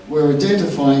water, we're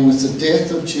identifying with the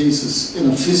death of Jesus in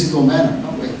a physical manner,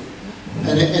 aren't we?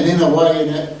 And in a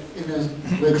way,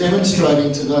 we're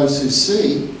demonstrating to those who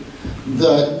see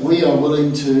that we are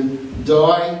willing to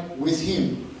die with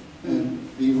Him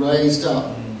and be raised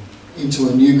up into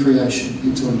a new creation,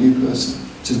 into a new person,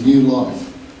 to new life.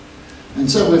 And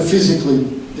so we're physically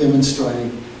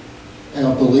demonstrating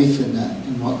our belief in that,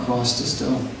 in what Christ has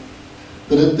done.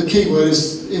 But the key word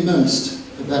is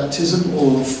immersed, the baptism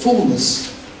or the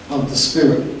fullness of the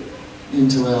Spirit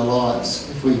into our lives,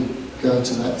 if we go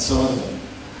to that side of it.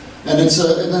 And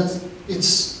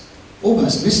it's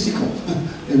almost mystical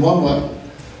in one way.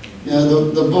 You know,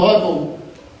 the Bible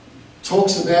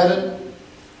talks about it,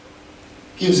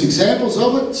 gives examples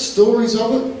of it, stories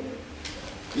of it.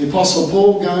 The Apostle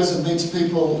Paul goes and meets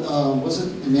people, was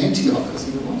it in Antioch, I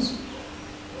think it was?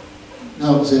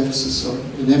 No, it was Ephesus, sorry.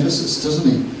 In Ephesus, doesn't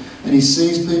he? And he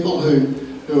sees people who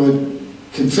had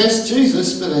confessed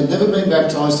Jesus but had never been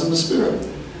baptised in the Spirit.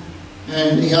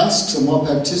 And he asks them, what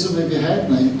baptism have you had?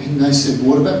 And they said,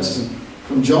 water baptism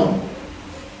from John.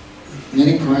 And then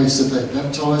he prays that they're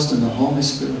baptised in the Holy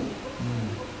Spirit.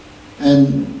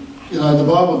 And, you know,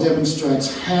 the Bible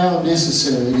demonstrates how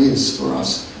necessary it is for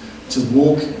us to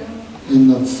walk in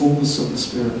the fullness of the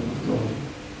Spirit of God.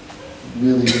 It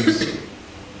really is.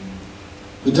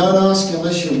 But don't ask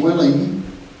unless you're willing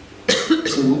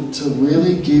to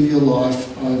really give your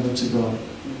life over to God.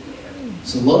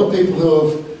 There's a lot of people who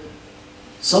have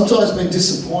sometimes been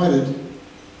disappointed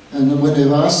and when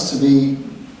they've asked to be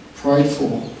prayed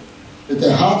for, but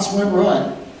their hearts weren't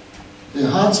right. Their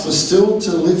hearts were still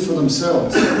to live for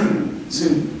themselves. See,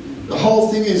 the whole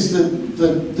thing is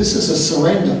that this is a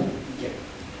surrender.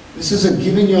 This is a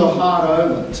giving your heart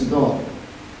over to God.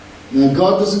 You know,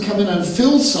 God doesn't come in and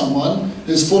fill someone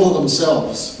who's full of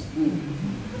themselves.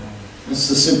 That's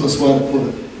the simplest way to put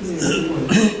it.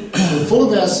 If we're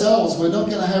full of ourselves, we're not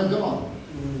going to have God.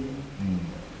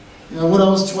 You know, when I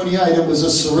was 28, it was a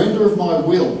surrender of my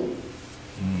will.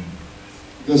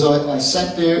 Because I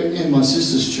sat there in my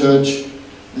sister's church,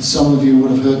 as some of you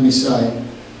would have heard me say,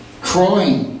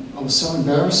 crying. I was so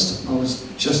embarrassed. I was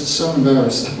just so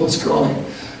embarrassed. I was crying.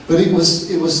 But it was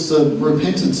the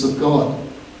repentance of God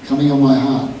coming on my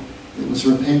heart. It was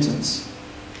repentance.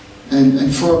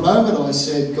 And for a moment I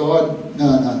said, God,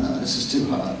 no, this is too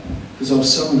hard. Because I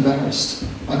was so embarrassed.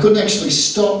 I couldn't actually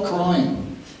stop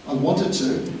crying. I wanted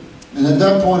to. And at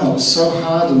that point I was so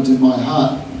hardened in my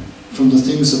heart from the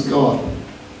things of God.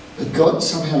 But God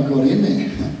somehow got in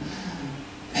there.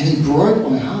 And He broke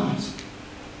my heart.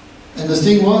 And the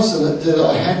thing was that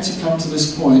I had to come to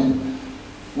this point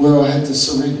where I had to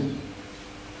surrender.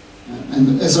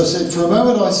 And as I said, for a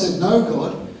moment I said, no,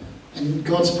 God. And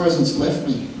God's presence left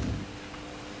me.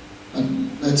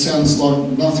 that sounds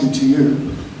like nothing to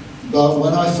you. But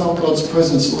when I felt God's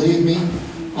presence leave me,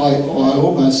 I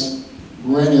almost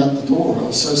ran out the door. I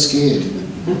was so scared.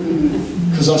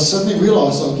 Because I suddenly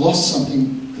realised I'd lost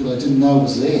something that I didn't know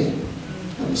was there.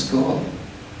 That was God,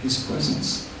 His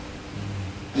presence.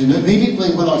 And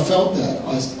immediately when I felt that,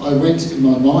 I went in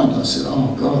my mind, I said,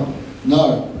 oh God,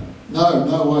 no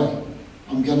way.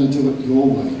 I'm going to do it your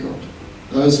way, God.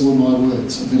 Those were my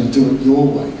words. I'm going to do it your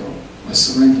way, God. I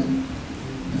surrendered.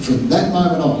 And from that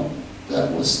moment on,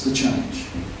 that was the change.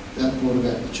 That brought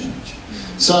about the change.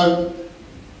 So,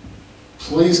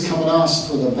 please come and ask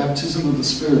for the baptism of the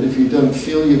Spirit if you don't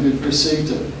feel you've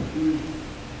received it.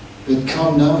 But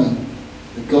come knowing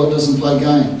that God doesn't play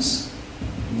games.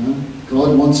 You know?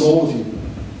 God wants all of you.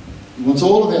 He wants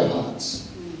all of our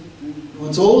hearts. He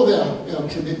wants all of our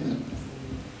commitment.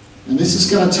 And this is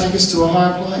going to take us to a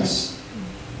higher place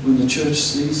when the church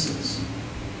sees this.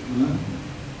 You know?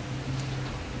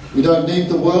 We don't need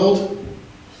the world.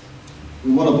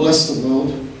 We want to bless the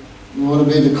world. We want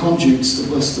to be the conduits to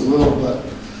bless the world, but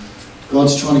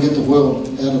God's trying to get the world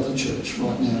out of the church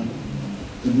right now.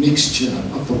 The mixture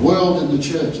of the world and the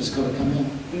church has got to come out.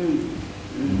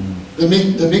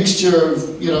 The mixture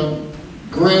of,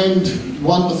 grand,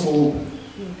 wonderful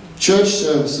church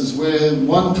services where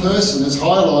one person is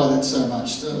highlighted so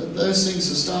much. Those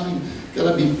things are going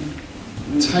to be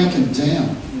taken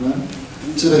down,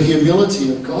 to the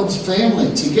humility of God's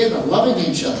family together, loving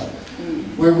each other.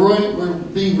 We're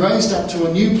being raised up to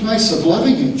a new place of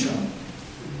loving each other.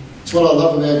 That's what I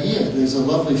love about here. There's a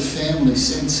lovely family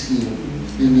sense here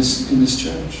in this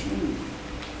church.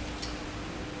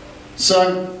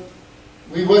 So,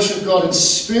 we worship God in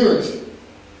spirit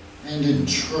and in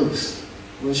truth.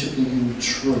 Worshipping in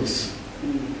truth.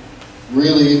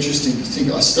 Really interesting to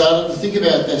think. I started to think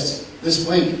about this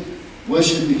week.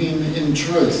 Worshipping in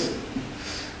truth.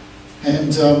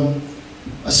 And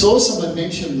I saw someone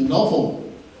mention the novel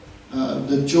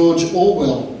that George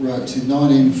Orwell wrote in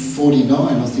 1949,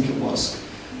 I think it was.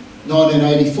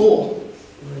 1984.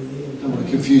 I don't want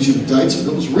to confuse you with dates,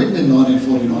 but it was written in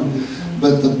 1949.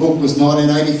 But the book was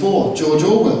 1984, George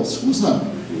Orwell's, wasn't it?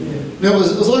 Now, it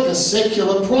was like a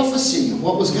secular prophecy of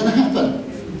what was going to happen.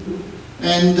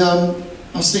 And I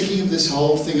was thinking of this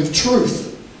whole thing of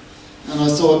truth. And I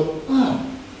thought, wow,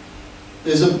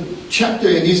 there's a chapter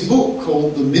in his book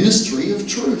called The Ministry of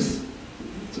Truth.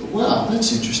 I thought, wow,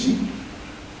 that's interesting.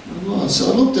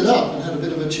 So I looked it up and had a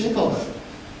bit of a check of it.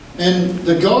 And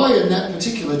the guy in that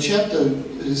particular chapter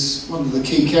is one of the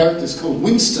key characters called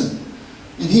Winston.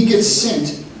 And he gets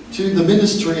sent to the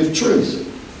Ministry of Truth.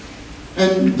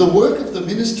 And the work of the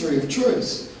Ministry of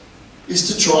Truth is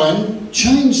to try and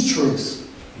change truth.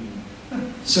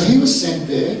 So he was sent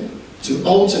there to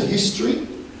alter history,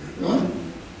 right?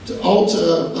 To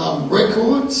alter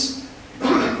records,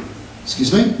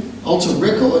 alter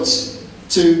records,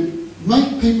 to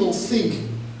make people think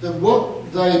that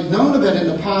what they'd known about in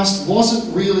the past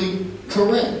wasn't really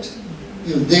correct.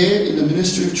 There in the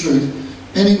Ministry of Truth.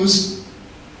 And he was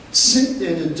sent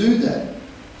there to do that,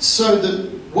 so that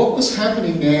what was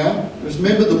happening now,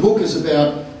 remember the book is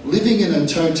about living in a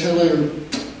totalitarian,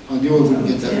 I knew I wouldn't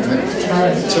get that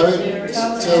right,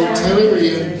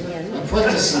 totalitarian, I'm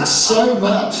practicing so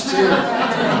much too.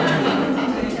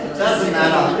 Doesn't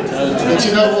matter. But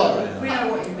you know what? We know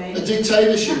what you mean. A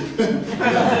dictatorship.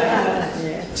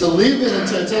 To live in a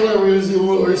totalitarian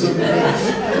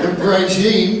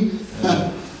regime,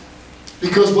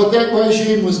 because what that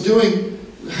regime was doing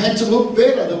had to look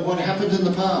better than what happened in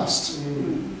the past.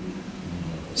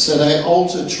 So they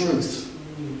altered truth.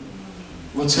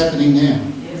 What's happening now?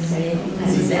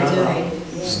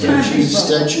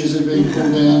 Statues are being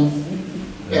pulled down.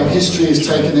 Our history is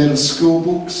taken out of school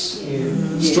books.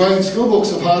 Australian school books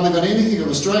have hardly got anything of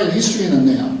Australian history in them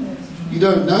now. You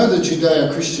don't know the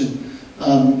Judeo-Christian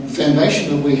foundation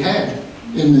that we had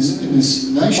in this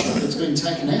nation that's been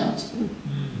taken out.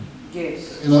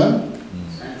 Yes.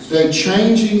 They're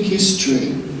changing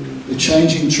history. They're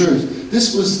changing truth.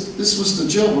 This was the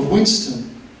job of Winston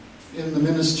in the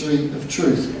Ministry of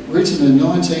Truth, written in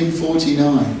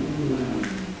 1949.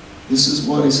 This is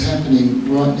what is happening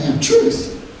right now. Truth.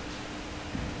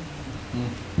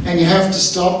 And you have to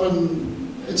stop,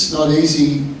 and it's not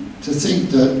easy to think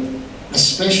that,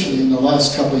 especially in the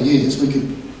last couple of years, we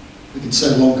could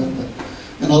say longer, but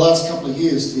in the last couple of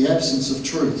years, the absence of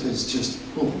truth has just,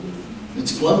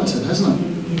 it's plummeted, hasn't it?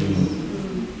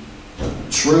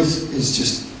 Truth is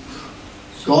just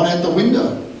gone out the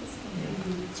window.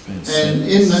 And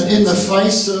in the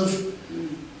face of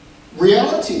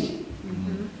reality,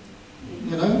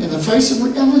 in the face of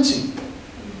reality,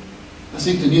 a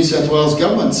think the New South Wales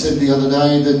government said the other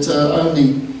day that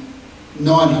only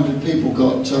 900 people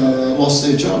lost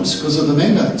their jobs because of the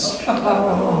mandates.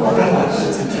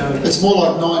 It's more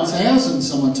like 9,000,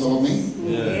 someone told me.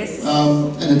 Yes.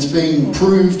 And it's being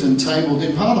proved and tabled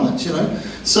in Parliament, you know.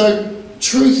 So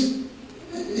truth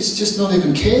is just not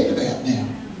even cared about now.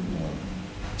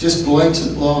 Just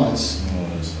blatant lies.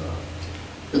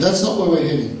 But that's not where we're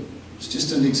heading. It's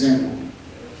just an example.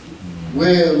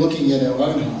 We're looking at our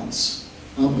own hearts,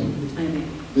 aren't we? Amen.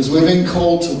 Because we've been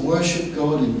called to worship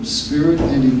God in spirit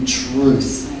and in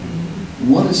truth. And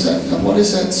what is that? And what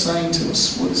is that saying to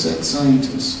us? What is that saying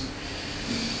to us?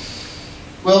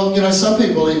 Well, you know, some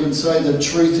people even say that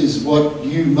truth is what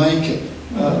you make it.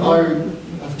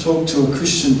 I've talked to a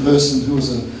Christian person who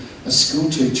was a school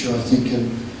teacher, I think,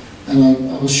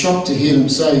 and I was shocked to hear them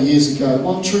say years ago,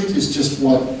 well, truth is just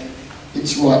what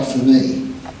it's right for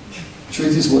me.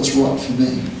 Truth is what's right for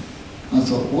me. I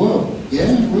thought, whoa,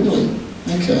 yeah, really?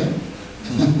 Okay.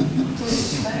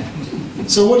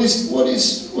 So what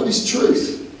is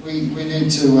truth? We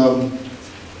need to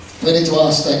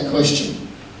ask that question.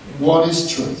 What is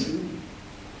truth?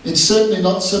 It's certainly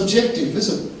not subjective, is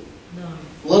it? No.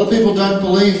 A lot of people don't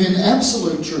believe in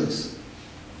absolute truth.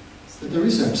 But there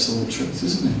is absolute truth,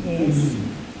 isn't there? Yes.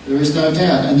 There is no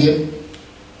doubt. And yet,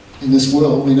 in this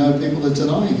world, we know people are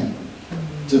denying it.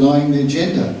 Denying their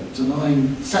gender.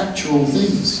 Denying factual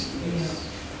things.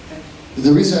 But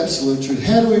there is absolute truth.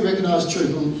 How do we recognise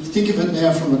truth? Well, think of it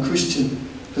now from a Christian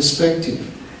perspective.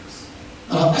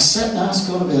 I sat and asked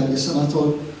God about this, and I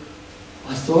thought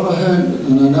I heard,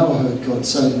 and I know I heard God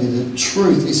say to me that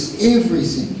truth is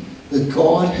everything that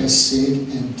God has said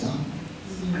and done.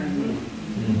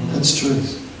 That's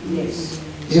truth. Yes.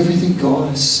 Everything God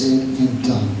has said and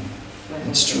done.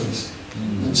 That's truth.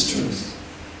 That's truth.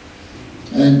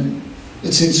 And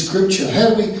it's in Scripture. How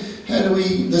do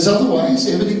we, there's other ways,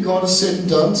 everything God has said and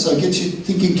done, so get your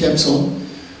thinking caps on.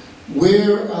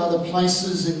 Where are the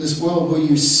places in this world where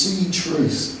you see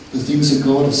truth? The things that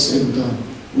God has said and done.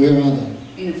 Where are they?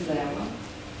 In a flower.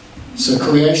 So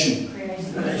creation.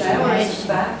 Flower is a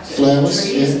fact. Flowers,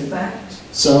 Tree is a yeah. fact.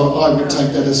 So I would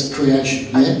take that as creation,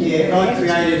 yeah? Yeah, God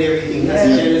created everything.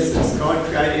 That's Genesis. God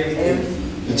created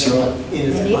everything. That's right.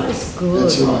 In His place. It's good.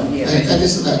 That's right. And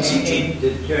isn't that so true? In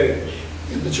the church.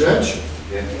 In the church?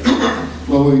 Yeah.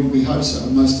 Well, we hope so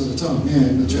most of the time. Yeah,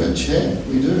 in the church, yeah,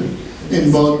 we do. In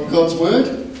God's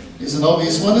Word is an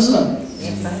obvious one, isn't it?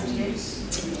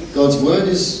 Yes. God's Word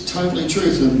is totally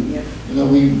truth, and you know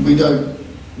we don't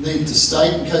need to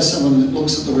state, in case someone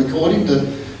looks at the recording, that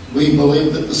we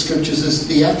believe that the Scriptures is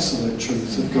the absolute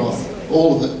truth of God,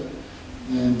 all of it,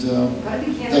 and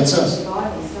that's us. The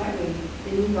Bibles, don't we?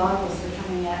 The new Bibles that are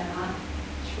coming out aren't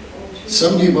all true.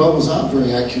 Some new Bibles aren't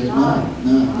very accurate. No,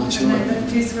 that's And they right.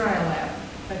 left Israel out.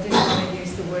 They didn't want to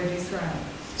use the word Israel.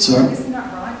 Sorry? Isn't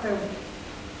that right?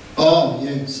 Oh,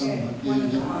 yeah, something like One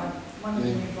of the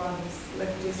yeah. new Bibles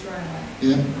left Israel out.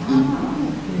 Yeah.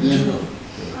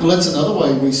 Well, that's another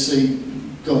way we see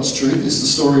God's truth, is the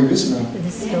story of Israel.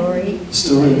 The story. The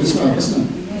story of Israel, isn't it?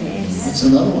 Yes. That's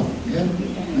another one, yeah.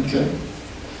 Okay.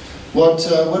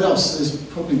 What else? There's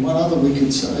probably one other we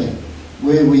could say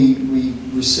where we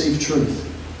receive truth.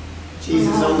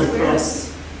 Jesus on the cross.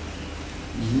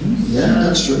 Yeah,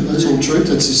 that's true. That's all truth.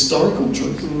 That's historical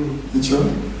truth. That's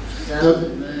right.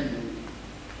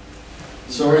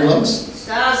 Sorry, loves?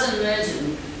 Stars and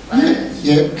moon.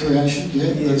 Yeah, creation.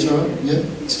 Yeah, that's right. Yeah,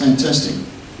 it's fantastic.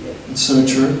 It's so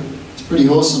true. It's pretty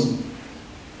awesome.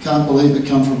 Can't believe it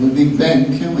come from a big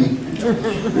bang, can we?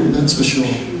 That's for sure.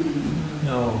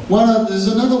 No. There's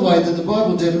another way that the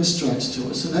Bible demonstrates to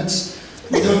us, and that's,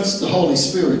 it's the Holy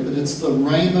Spirit, but it's the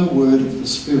Rhema word of the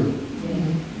Spirit.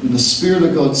 When the Spirit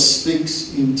of God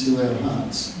speaks into our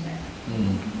hearts.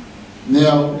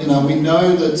 Now, we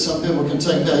know that some people can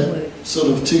take that sort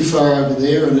of too far over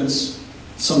there, and it's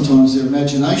sometimes their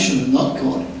imagination and not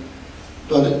God.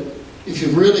 But if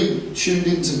you've really tuned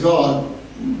into God,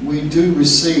 we do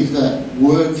receive that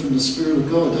word from the Spirit of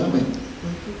God, don't we?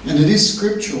 And it is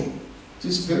scriptural. It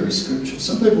is very scriptural.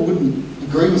 Some people wouldn't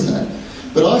agree with that.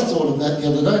 But I thought of that the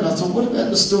other day, and I thought, what about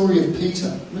the story of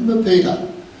Peter? Remember Peter?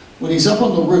 When he's up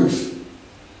on the roof,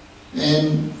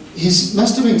 and he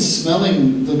must have been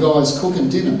smelling the guys cooking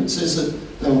dinner. It says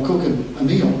that they were cooking a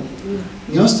meal.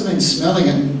 He must have been smelling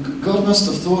it, and God must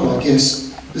have thought, I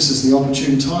guess, this is the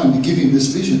opportune time to give him this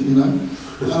vision,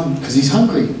 because he's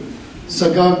hungry.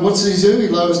 So God, what's he do? He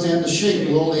lowers down the sheet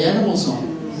with all the animals on.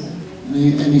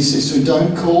 And he says, so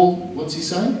don't call, what's he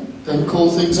say? Don't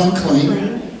call things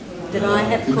unclean That I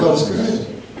have that God has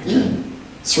created. Yeah.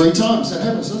 3 times that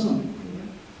happens, doesn't it?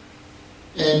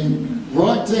 And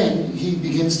right then he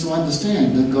begins to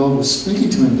understand that God was speaking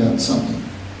to him about something.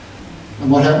 And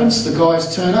what happens? The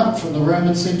guys turn up from the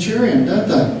Roman centurion, don't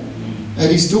they? At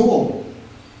his door.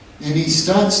 And he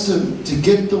starts to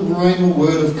get the rhema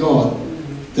word of God.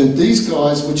 That these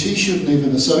guys, which he shouldn't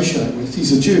even associate with,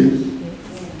 he's a Jew,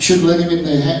 shouldn't let him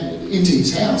into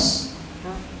his house.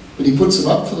 But he puts them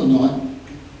up for the night.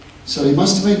 So he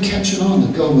must have been catching on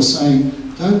that God was saying,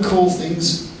 don't call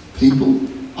things, people,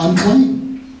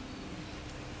 unclean.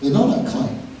 They're not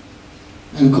unclean.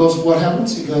 And of course, what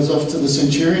happens? He goes off to the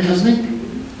centurion, doesn't he?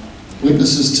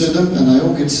 Witnesses to them, and they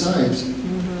all get saved.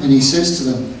 And he says to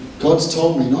them, God's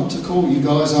told me not to call you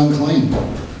guys unclean,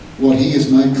 what he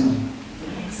has made clean.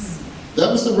 That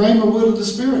was the rhema word of the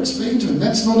Spirit speaking to him.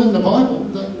 That's not in the Bible.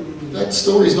 That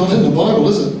story's not in the Bible,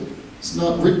 is it? It's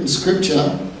not written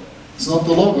scripture. It's not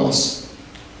the Logos.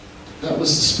 That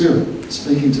was the Spirit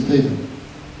speaking to Peter.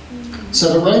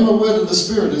 So the rhema word of the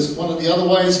Spirit is one of the other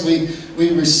ways we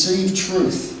receive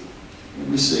truth.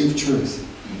 We receive truth.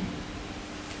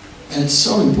 And it's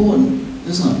so important,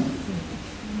 isn't it?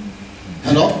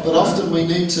 But often we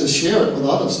need to share it with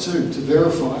others too, to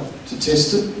verify it, to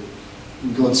test it.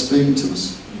 And God's speaking to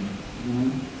us.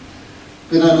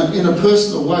 But in a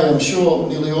personal way, I'm sure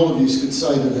nearly all of you could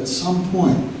say that at some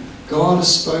point, God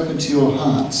has spoken to your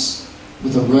hearts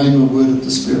with a rhema word of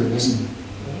the Spirit, hasn't he?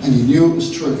 And you knew it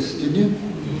was truth, didn't you?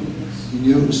 You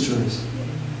knew it was truth.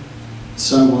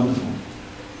 So wonderful.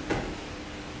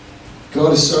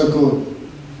 God is so good.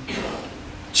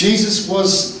 Jesus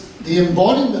was the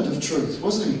embodiment of truth,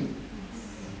 wasn't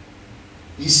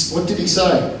he? What did he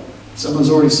say? Someone's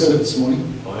already said it this morning.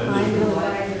 I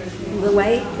am the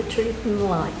way, the truth and the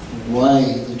life. The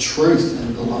way, the truth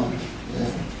and the life. Yeah,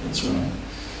 that's right.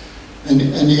 And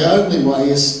the only way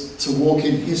is to walk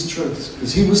in his truth,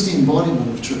 because he was the embodiment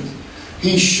of truth.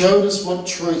 He showed us what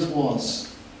truth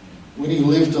was when he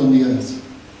lived on the earth.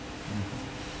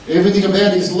 Everything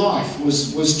about his life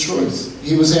was truth.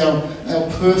 He was our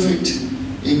perfect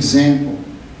example,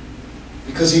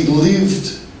 because he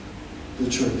lived the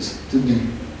truth, didn't he?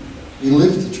 He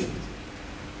lived the truth.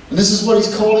 And this is what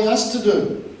he's calling us to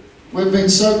do. We've been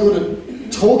so good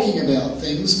at talking about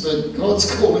things, but God's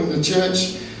calling the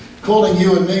church, calling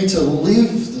you and me to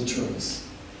live the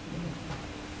truth.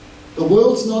 The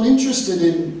world's not interested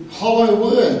in hollow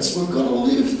words. We've got to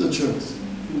live the truth.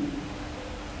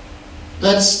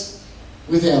 That's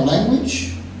with our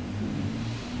language.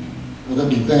 I don't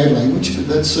mean bad language, but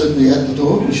that's certainly at the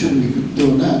door. We shouldn't be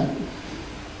doing that.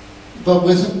 But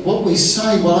with what we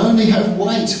say will only have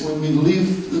weight when we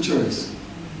live the truth.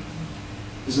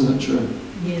 Isn't it true?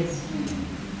 Yes.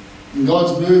 And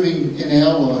God's moving in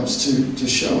our lives to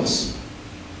show us.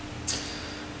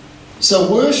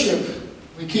 So worship,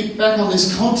 we keep back on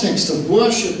this context of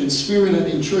worship in spirit and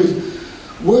in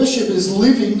truth. Worship is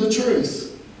living the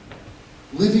truth.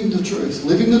 Living the truth.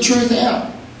 Living the truth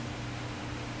out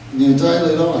in our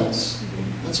daily lives.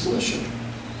 That's worship.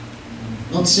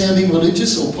 Not sounding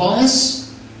religious or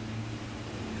pious.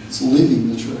 It's living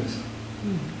the truth.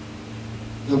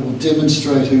 That will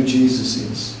demonstrate who Jesus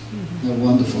is. How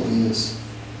wonderful he is.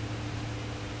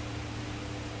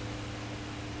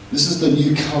 This is the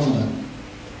new covenant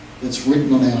that's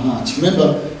written on our hearts.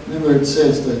 Remember it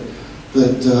says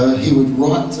that he would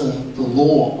write the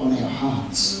law on our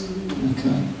hearts.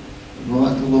 Okay?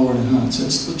 Write the law on our hearts.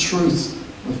 That's the truth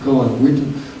of God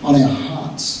written on our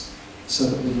hearts so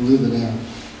that we live it out.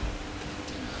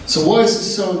 So why is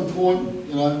this so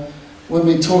important? When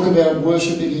we talk about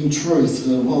worshipping in truth,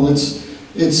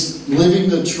 it's living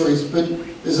the truth, but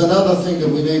there's another thing that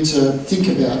we need to think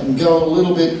about and go a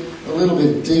little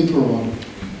bit deeper on.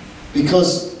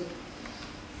 Because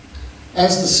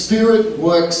as the Spirit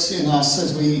works in us,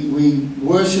 as we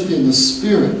worship in the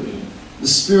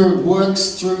Spirit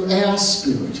works through our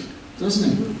spirit,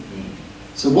 doesn't it?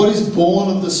 So what is born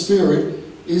of the Spirit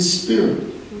is spirit.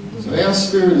 So our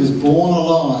spirit is born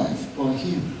alive by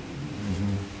him.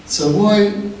 So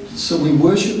we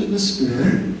worship in the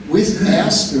Spirit with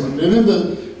our spirit.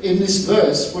 Remember in this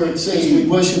verse where it says we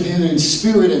worship him in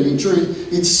spirit and in truth,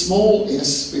 it's small s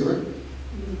spirit.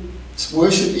 It's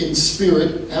worship in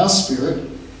spirit, our spirit,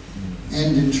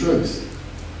 and in truth.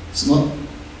 It's not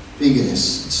big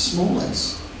S, it's small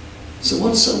s. So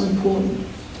what's so important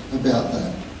about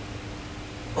that?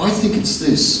 I think it's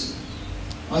this.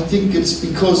 I think it's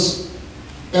because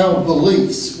our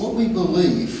beliefs, what we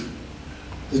believe,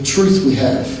 the truth we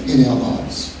have in our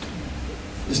lives,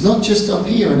 is not just up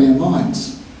here in our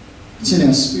minds, it's in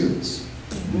our spirits.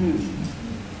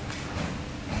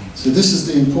 So this is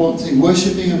the important thing,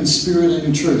 worshipping him in spirit and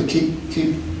in truth.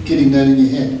 Keep getting that in your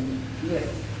head.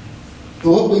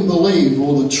 But what we believe,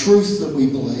 or the truth that we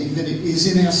believe, it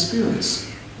is in our spirits.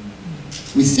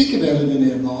 We think about it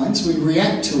in our minds, we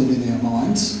react to it in our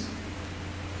minds.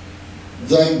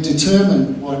 They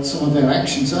determine what some of our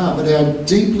actions are, but our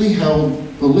deeply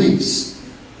held beliefs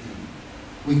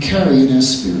we carry in our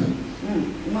spirit.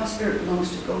 My spirit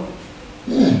belongs to God.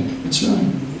 Yeah, that's right.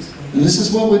 And this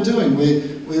is what we're doing.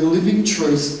 We're living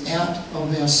truth out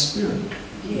of our spirit.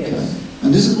 Yes. Okay?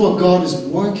 And this is what God is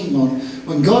working on.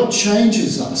 When God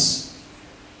changes us,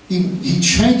 He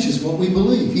changes what we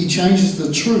believe. He changes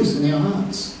the truth in our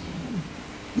hearts.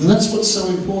 And that's what's so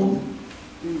important.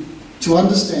 To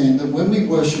understand that when we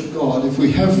worship God, if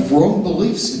we have wrong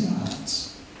beliefs in our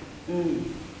hearts,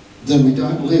 then we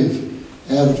don't live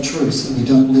out of truth and we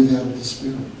don't live out of the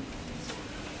Spirit.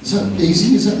 Is that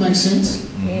easy? Does that make sense?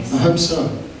 Yes. I hope so.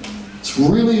 It's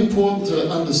really important to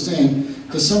understand,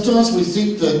 because sometimes we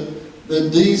think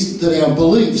that our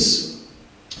beliefs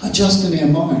are just in our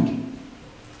mind,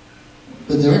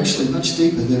 but they're actually much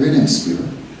deeper. They're in our spirit.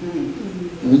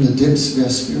 They're in the depths of our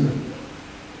spirit.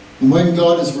 And when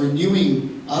God is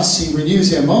renewing us, He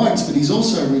renews our minds, but He's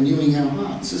also renewing our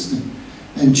hearts, isn't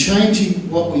He? And changing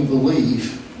what we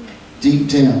believe deep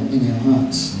down in our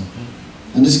hearts.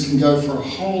 And this can go for a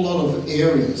whole lot of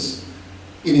areas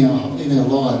in our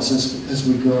lives as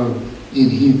we grow in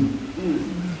Him.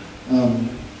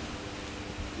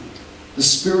 The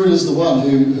Spirit is the one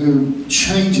who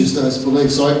changes those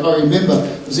beliefs. I remember,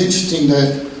 it was interesting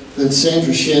that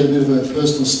Sandra shared a bit of her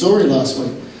personal story last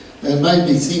week. It made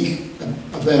me think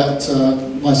about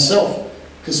myself,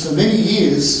 because for many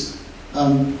years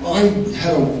I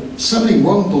had so many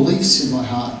wrong beliefs in my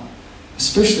heart,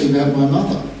 especially about my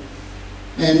mother.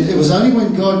 And it was only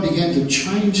when God began to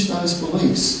change those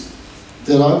beliefs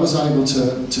that I was able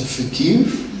to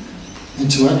forgive and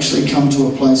to actually come to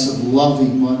a place of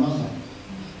loving my mother.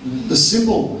 The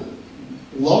simple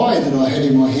lie that I had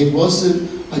in my head was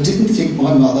that I didn't think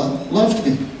my mother loved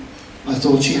me. I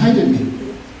thought she hated me.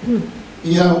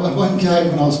 You know, at one day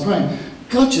when I was praying,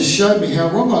 God just showed me how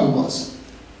wrong I was.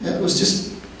 It was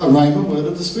just a rhema word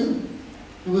of the Spirit.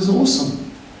 It was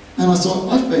awesome. And I thought,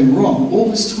 I've been wrong all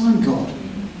this time, God.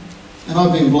 And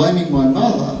I've been blaming my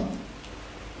mother,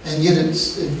 and yet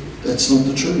that's not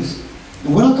the truth.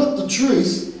 And when I got the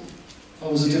truth, I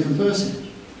was a different person.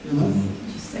 You know?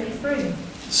 Set free.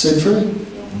 Set free.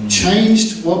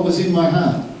 Changed what was in my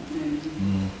heart.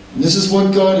 And this is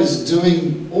what God is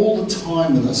doing all the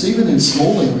time with us, even in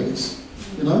small areas,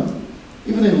 you know,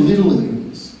 even in little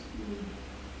areas.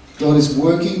 God is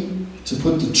working to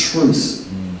put the truth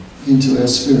into our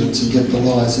spirits and get the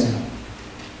lies out.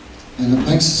 And it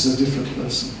makes us a different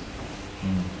person.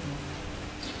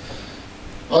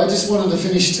 I just wanted to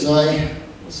finish today.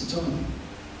 What's the time?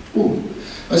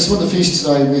 I just wanted to finish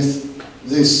today with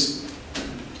this.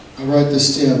 I wrote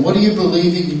this down. What are you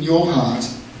believing in your heart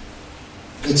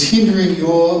that's hindering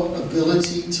your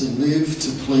ability to live to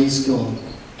please God?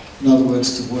 In other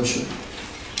words, to worship.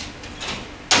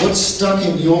 What's stuck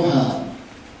in your heart?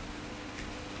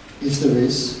 If there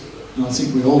is, and I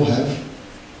think we all have.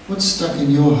 What's stuck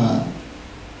in your heart?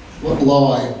 What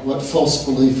lie, what false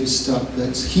belief is stuck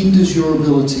that hinders your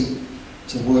ability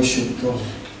to worship God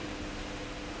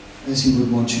as He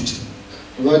would want you to?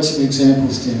 I wrote some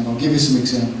examples down. I'll give you some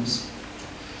examples.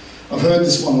 I've heard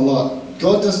this one a lot.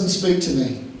 God doesn't speak to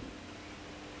me.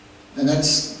 And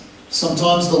that's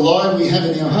sometimes the lie we have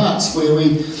in our hearts, where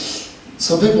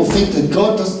some people think that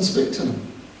God doesn't speak to them.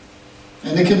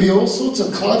 And there can be all sorts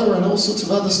of clutter and all sorts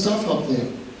of other stuff up there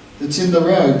that's in the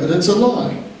road, but it's a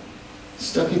lie. It's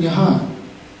stuck in your heart.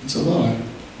 It's a lie.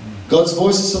 God's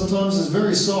voice sometimes is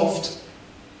very soft,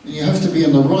 and you have to be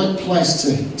in the right place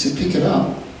to pick it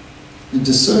up and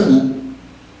discern it.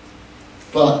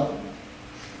 But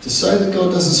to say that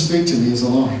God doesn't speak to me is a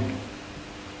lie.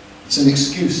 It's an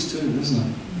excuse too, isn't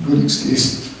it? Good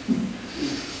excuse.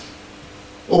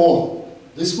 Or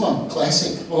this one,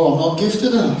 classic. Oh, I'm not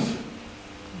gifted enough.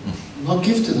 I'm not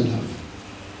gifted enough.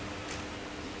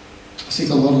 I think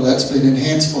a lot of that's been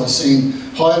enhanced by seeing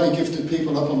highly gifted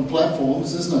people up on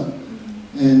platforms, isn't it?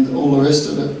 And all the rest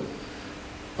of it.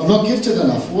 I'm not gifted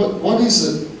enough. What is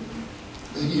it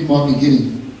that you might be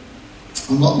getting?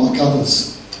 I'm not like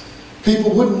others.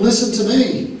 People wouldn't listen to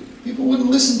me. People wouldn't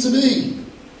listen to me.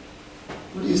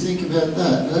 What do you think about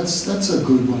that? That's a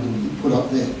good one to put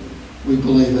up there. We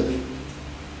believe it.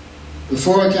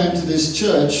 Before I came to this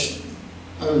church,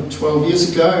 12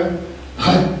 years ago,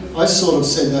 I sort of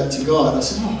said that to God. I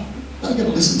said, they're going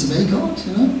to listen to me, God,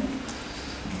 you know?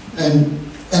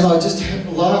 And I just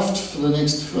laughed for the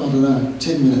next,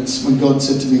 10 minutes when God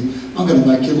said to me, I'm going to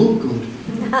make you look good.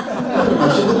 I'm going to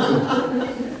make you look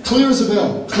good. clear as a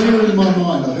bell, clear in my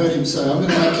mind. I heard him say, I'm going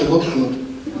to make you look good.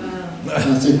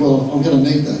 And I think, well, I'm going to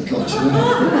need that, God, you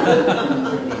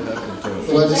know.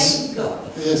 But I just,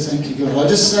 yeah, thank you, God. I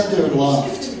just sat there and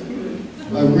laughed.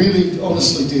 I really,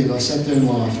 honestly did. I sat there and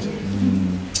laughed.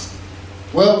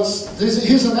 Well,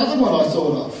 here's another one I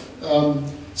thought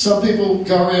of. Some people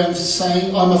go around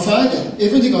saying, I'm a failure.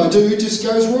 Everything I do just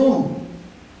goes wrong.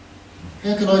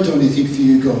 How can I do anything for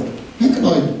you, God? How can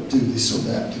I do this or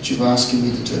that you're asking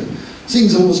me to do?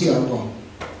 Things always go wrong.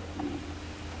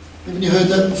 Haven't you heard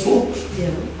that before?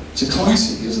 Yeah. It's a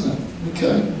classic, isn't it?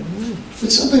 Okay.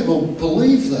 But some people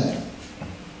believe that.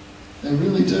 They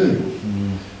really do.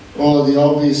 Or the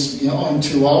obvious, you know, I'm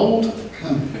too old.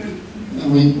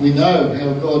 And we know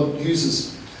how God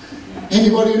uses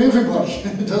anybody and everybody,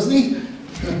 doesn't he?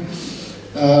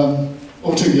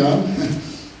 Or too young.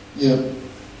 Yeah.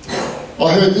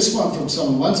 I heard this one from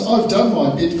someone once. I've done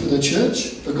my bit for the church,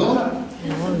 for God.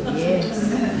 Oh, yes.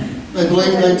 They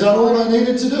believe they've done all they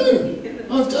needed to do.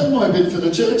 I've done my bit for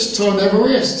the church. Time to have a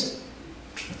rest.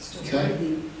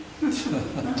 Okay.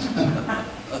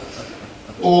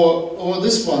 or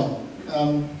this one.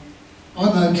 I'm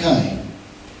okay.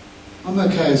 I'm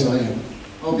okay as I am.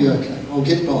 I'll be okay. I'll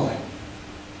get by.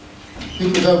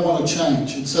 People don't want to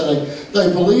change, and so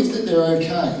they believe that they're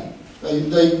okay.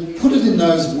 They put it in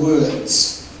those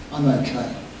words, I'm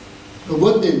okay. But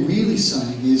what they're really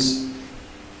saying is,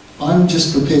 I'm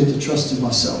just prepared to trust in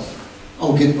myself.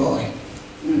 I'll get by.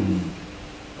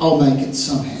 I'll make it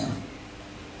somehow.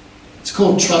 It's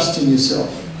called trusting yourself.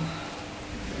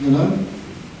 You know?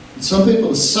 And some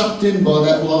people are sucked in by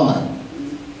that line.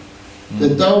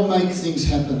 That they'll make things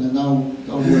happen and they'll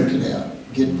work it out,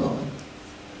 get by.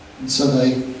 And so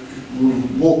they will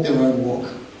walk their own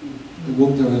walk. They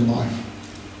walk their own life.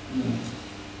 Yeah.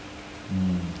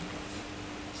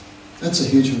 That's a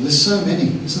huge one. There's so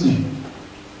many, isn't there?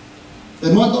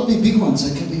 There might not be big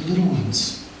ones, they can be little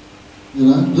ones. You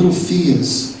know, little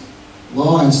fears,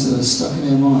 lies that are stuck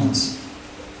in our minds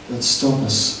that stop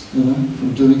us, you know,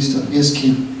 from doing stuff. Yes,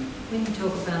 Kim? When you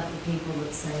talk about the people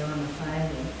that say I'm a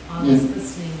failure, I was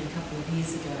listening a couple of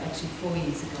years ago, actually 4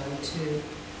 years ago, to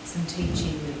some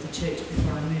teaching at the church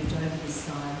before I moved over this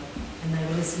side, and they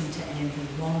were listening to Andrew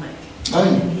Womack. Oh,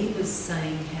 yeah. And he was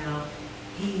saying how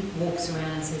he walks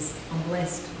around and says, I'm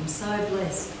blessed, I'm so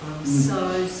blessed,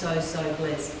 I'm so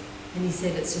blessed. And he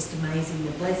said it's just amazing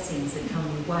the blessings that come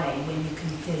your way when you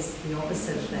confess the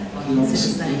opposite of that. Like instead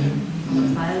of saying I'm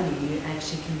a failure, you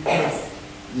actually confess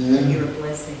that you're a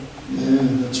blessing. Yeah,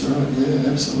 that's right. Yeah,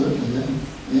 absolutely.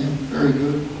 Yeah, very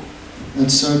good.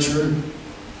 That's so true.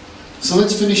 So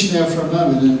let's finish now for a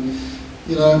moment, and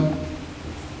you know,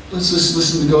 let's just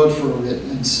listen to God for a bit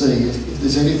and see if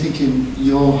there's anything in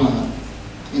your heart,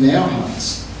 in our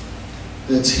hearts,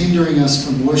 that's hindering us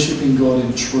from worshipping God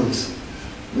in truth.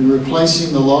 We're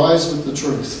replacing the lies with the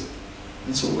truth.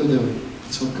 That's what we're doing.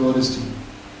 That's what God is doing.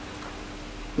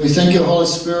 We thank you, Holy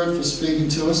Spirit, for speaking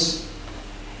to us.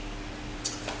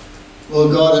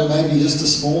 Lord God, it may be just a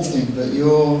small thing, but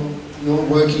you're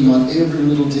working on every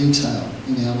little detail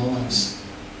in our lives.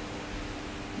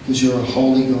 Because you're a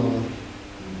holy God.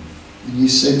 And you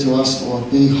said to us, Lord,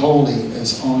 be holy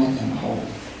as I am holy.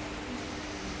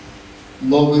 And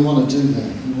Lord, we want to do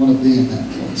that. We want to be in that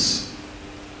place.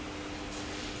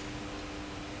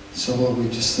 So Lord, we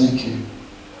just thank you.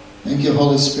 Thank you,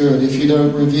 Holy Spirit. If you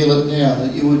don't reveal it now,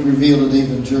 that you would reveal it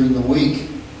even during the week,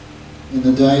 in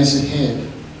the days ahead,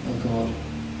 oh God,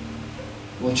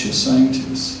 what you're saying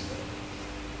to us.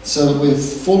 So that we're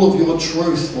full of your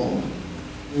truth, Lord.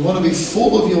 We want to be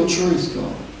full of your truth,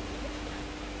 God.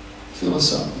 Fill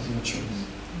us up with your truth.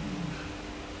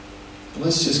 But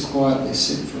let's just quietly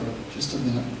sit for just a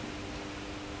minute.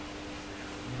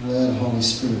 Allow the Holy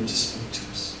Spirit to speak to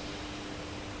us.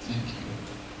 Thank you.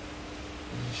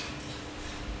 Praise you.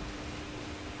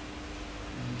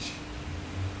 Praise you.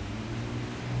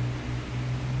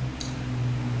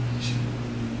 Praise you.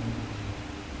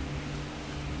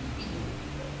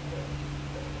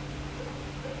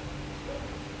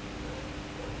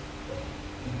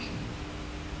 Thank you. Thank you.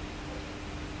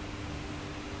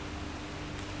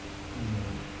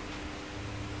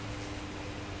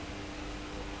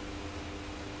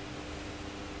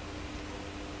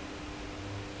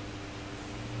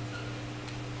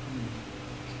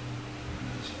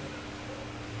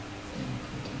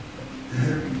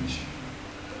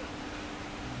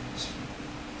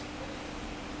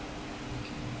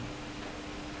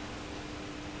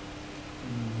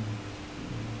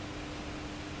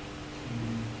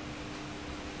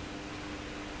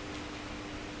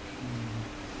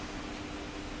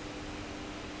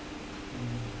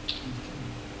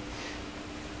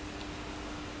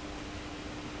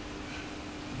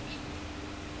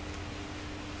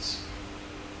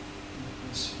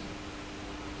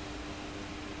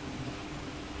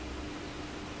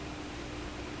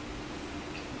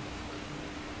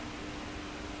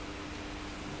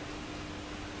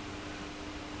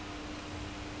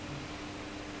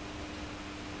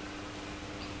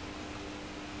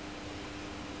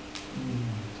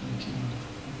 Thank you.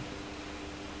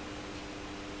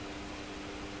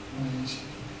 Praise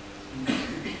you. Thank you.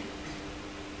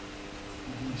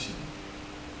 Praise you.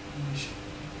 Praise you.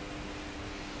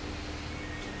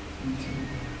 Thank you.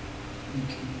 Thank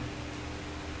you.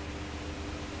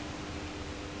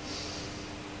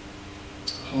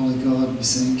 Holy God, we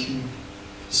thank you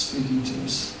for speaking to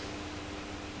us.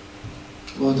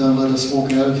 Lord, don't let us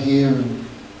walk out of here and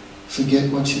forget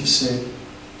what you've said.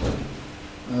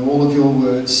 May all of your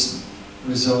words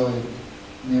reside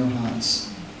in our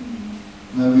hearts.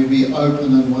 May we be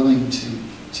open and willing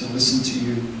to listen to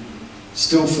you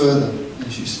still further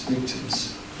as you speak to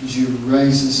us, as you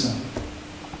raise us up.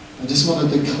 I just want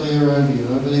to declare over you,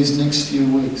 over these next few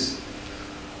weeks,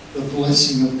 the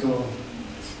blessing of God.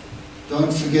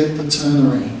 Don't forget the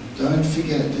turnaround. Don't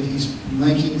forget that He's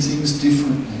making things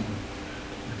different now.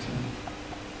 Okay?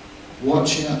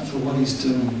 Watch out for what He's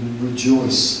doing and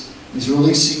rejoice. He's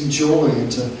releasing joy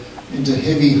into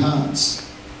heavy hearts.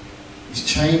 He's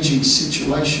changing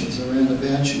situations around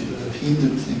about you that have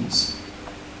hindered things.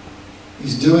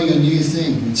 He's doing a new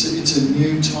thing. It's a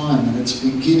new time and it's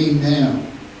beginning now.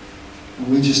 And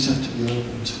we just have to be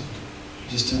open to it. We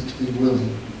just have to be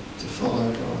willing to follow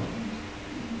God.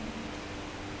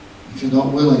 If you're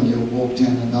not willing, you'll walk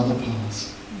down another path.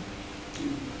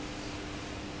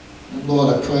 And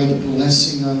Lord, I pray the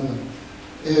blessing over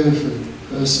every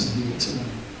person here today.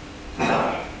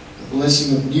 The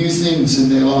blessing of new things in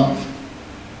their life.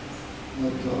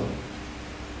 Lord God.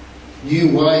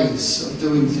 New ways of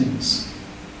doing things.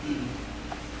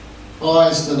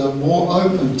 Eyes that are more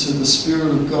open to the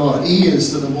Spirit of God.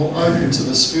 Ears that are more open to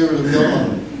the Spirit of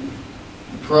God.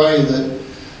 I pray that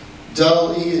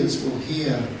dull ears will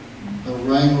hear the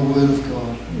rhema word of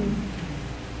God.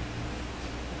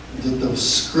 That the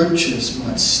scriptures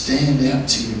might stand out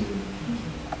to you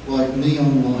like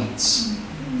neon lights.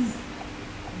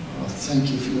 Oh, thank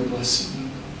you for your blessing,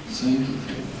 Lord God. Thank you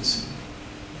for your blessing.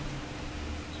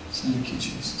 Thank you,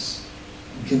 Jesus.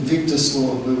 And convict us,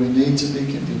 Lord, where we need to be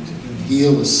convicted. And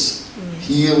heal us.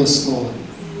 Heal us, Lord.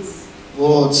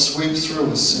 Lord, sweep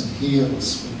through us and heal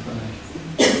us, we pray.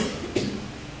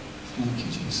 Thank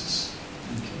you, Jesus.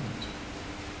 Thank you, Lord.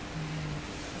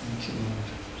 Thank you, Lord.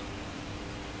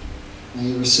 Are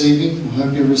you receiving? I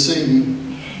hope you're receiving.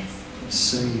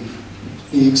 Receive.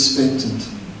 Be expectant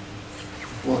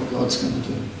of what God's going to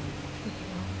do.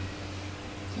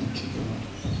 Thank you, God.